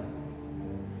problem.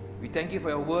 We thank you for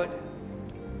your word.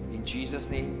 In Jesus'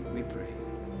 name we pray.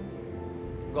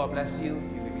 God bless you.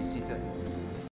 You may be seated.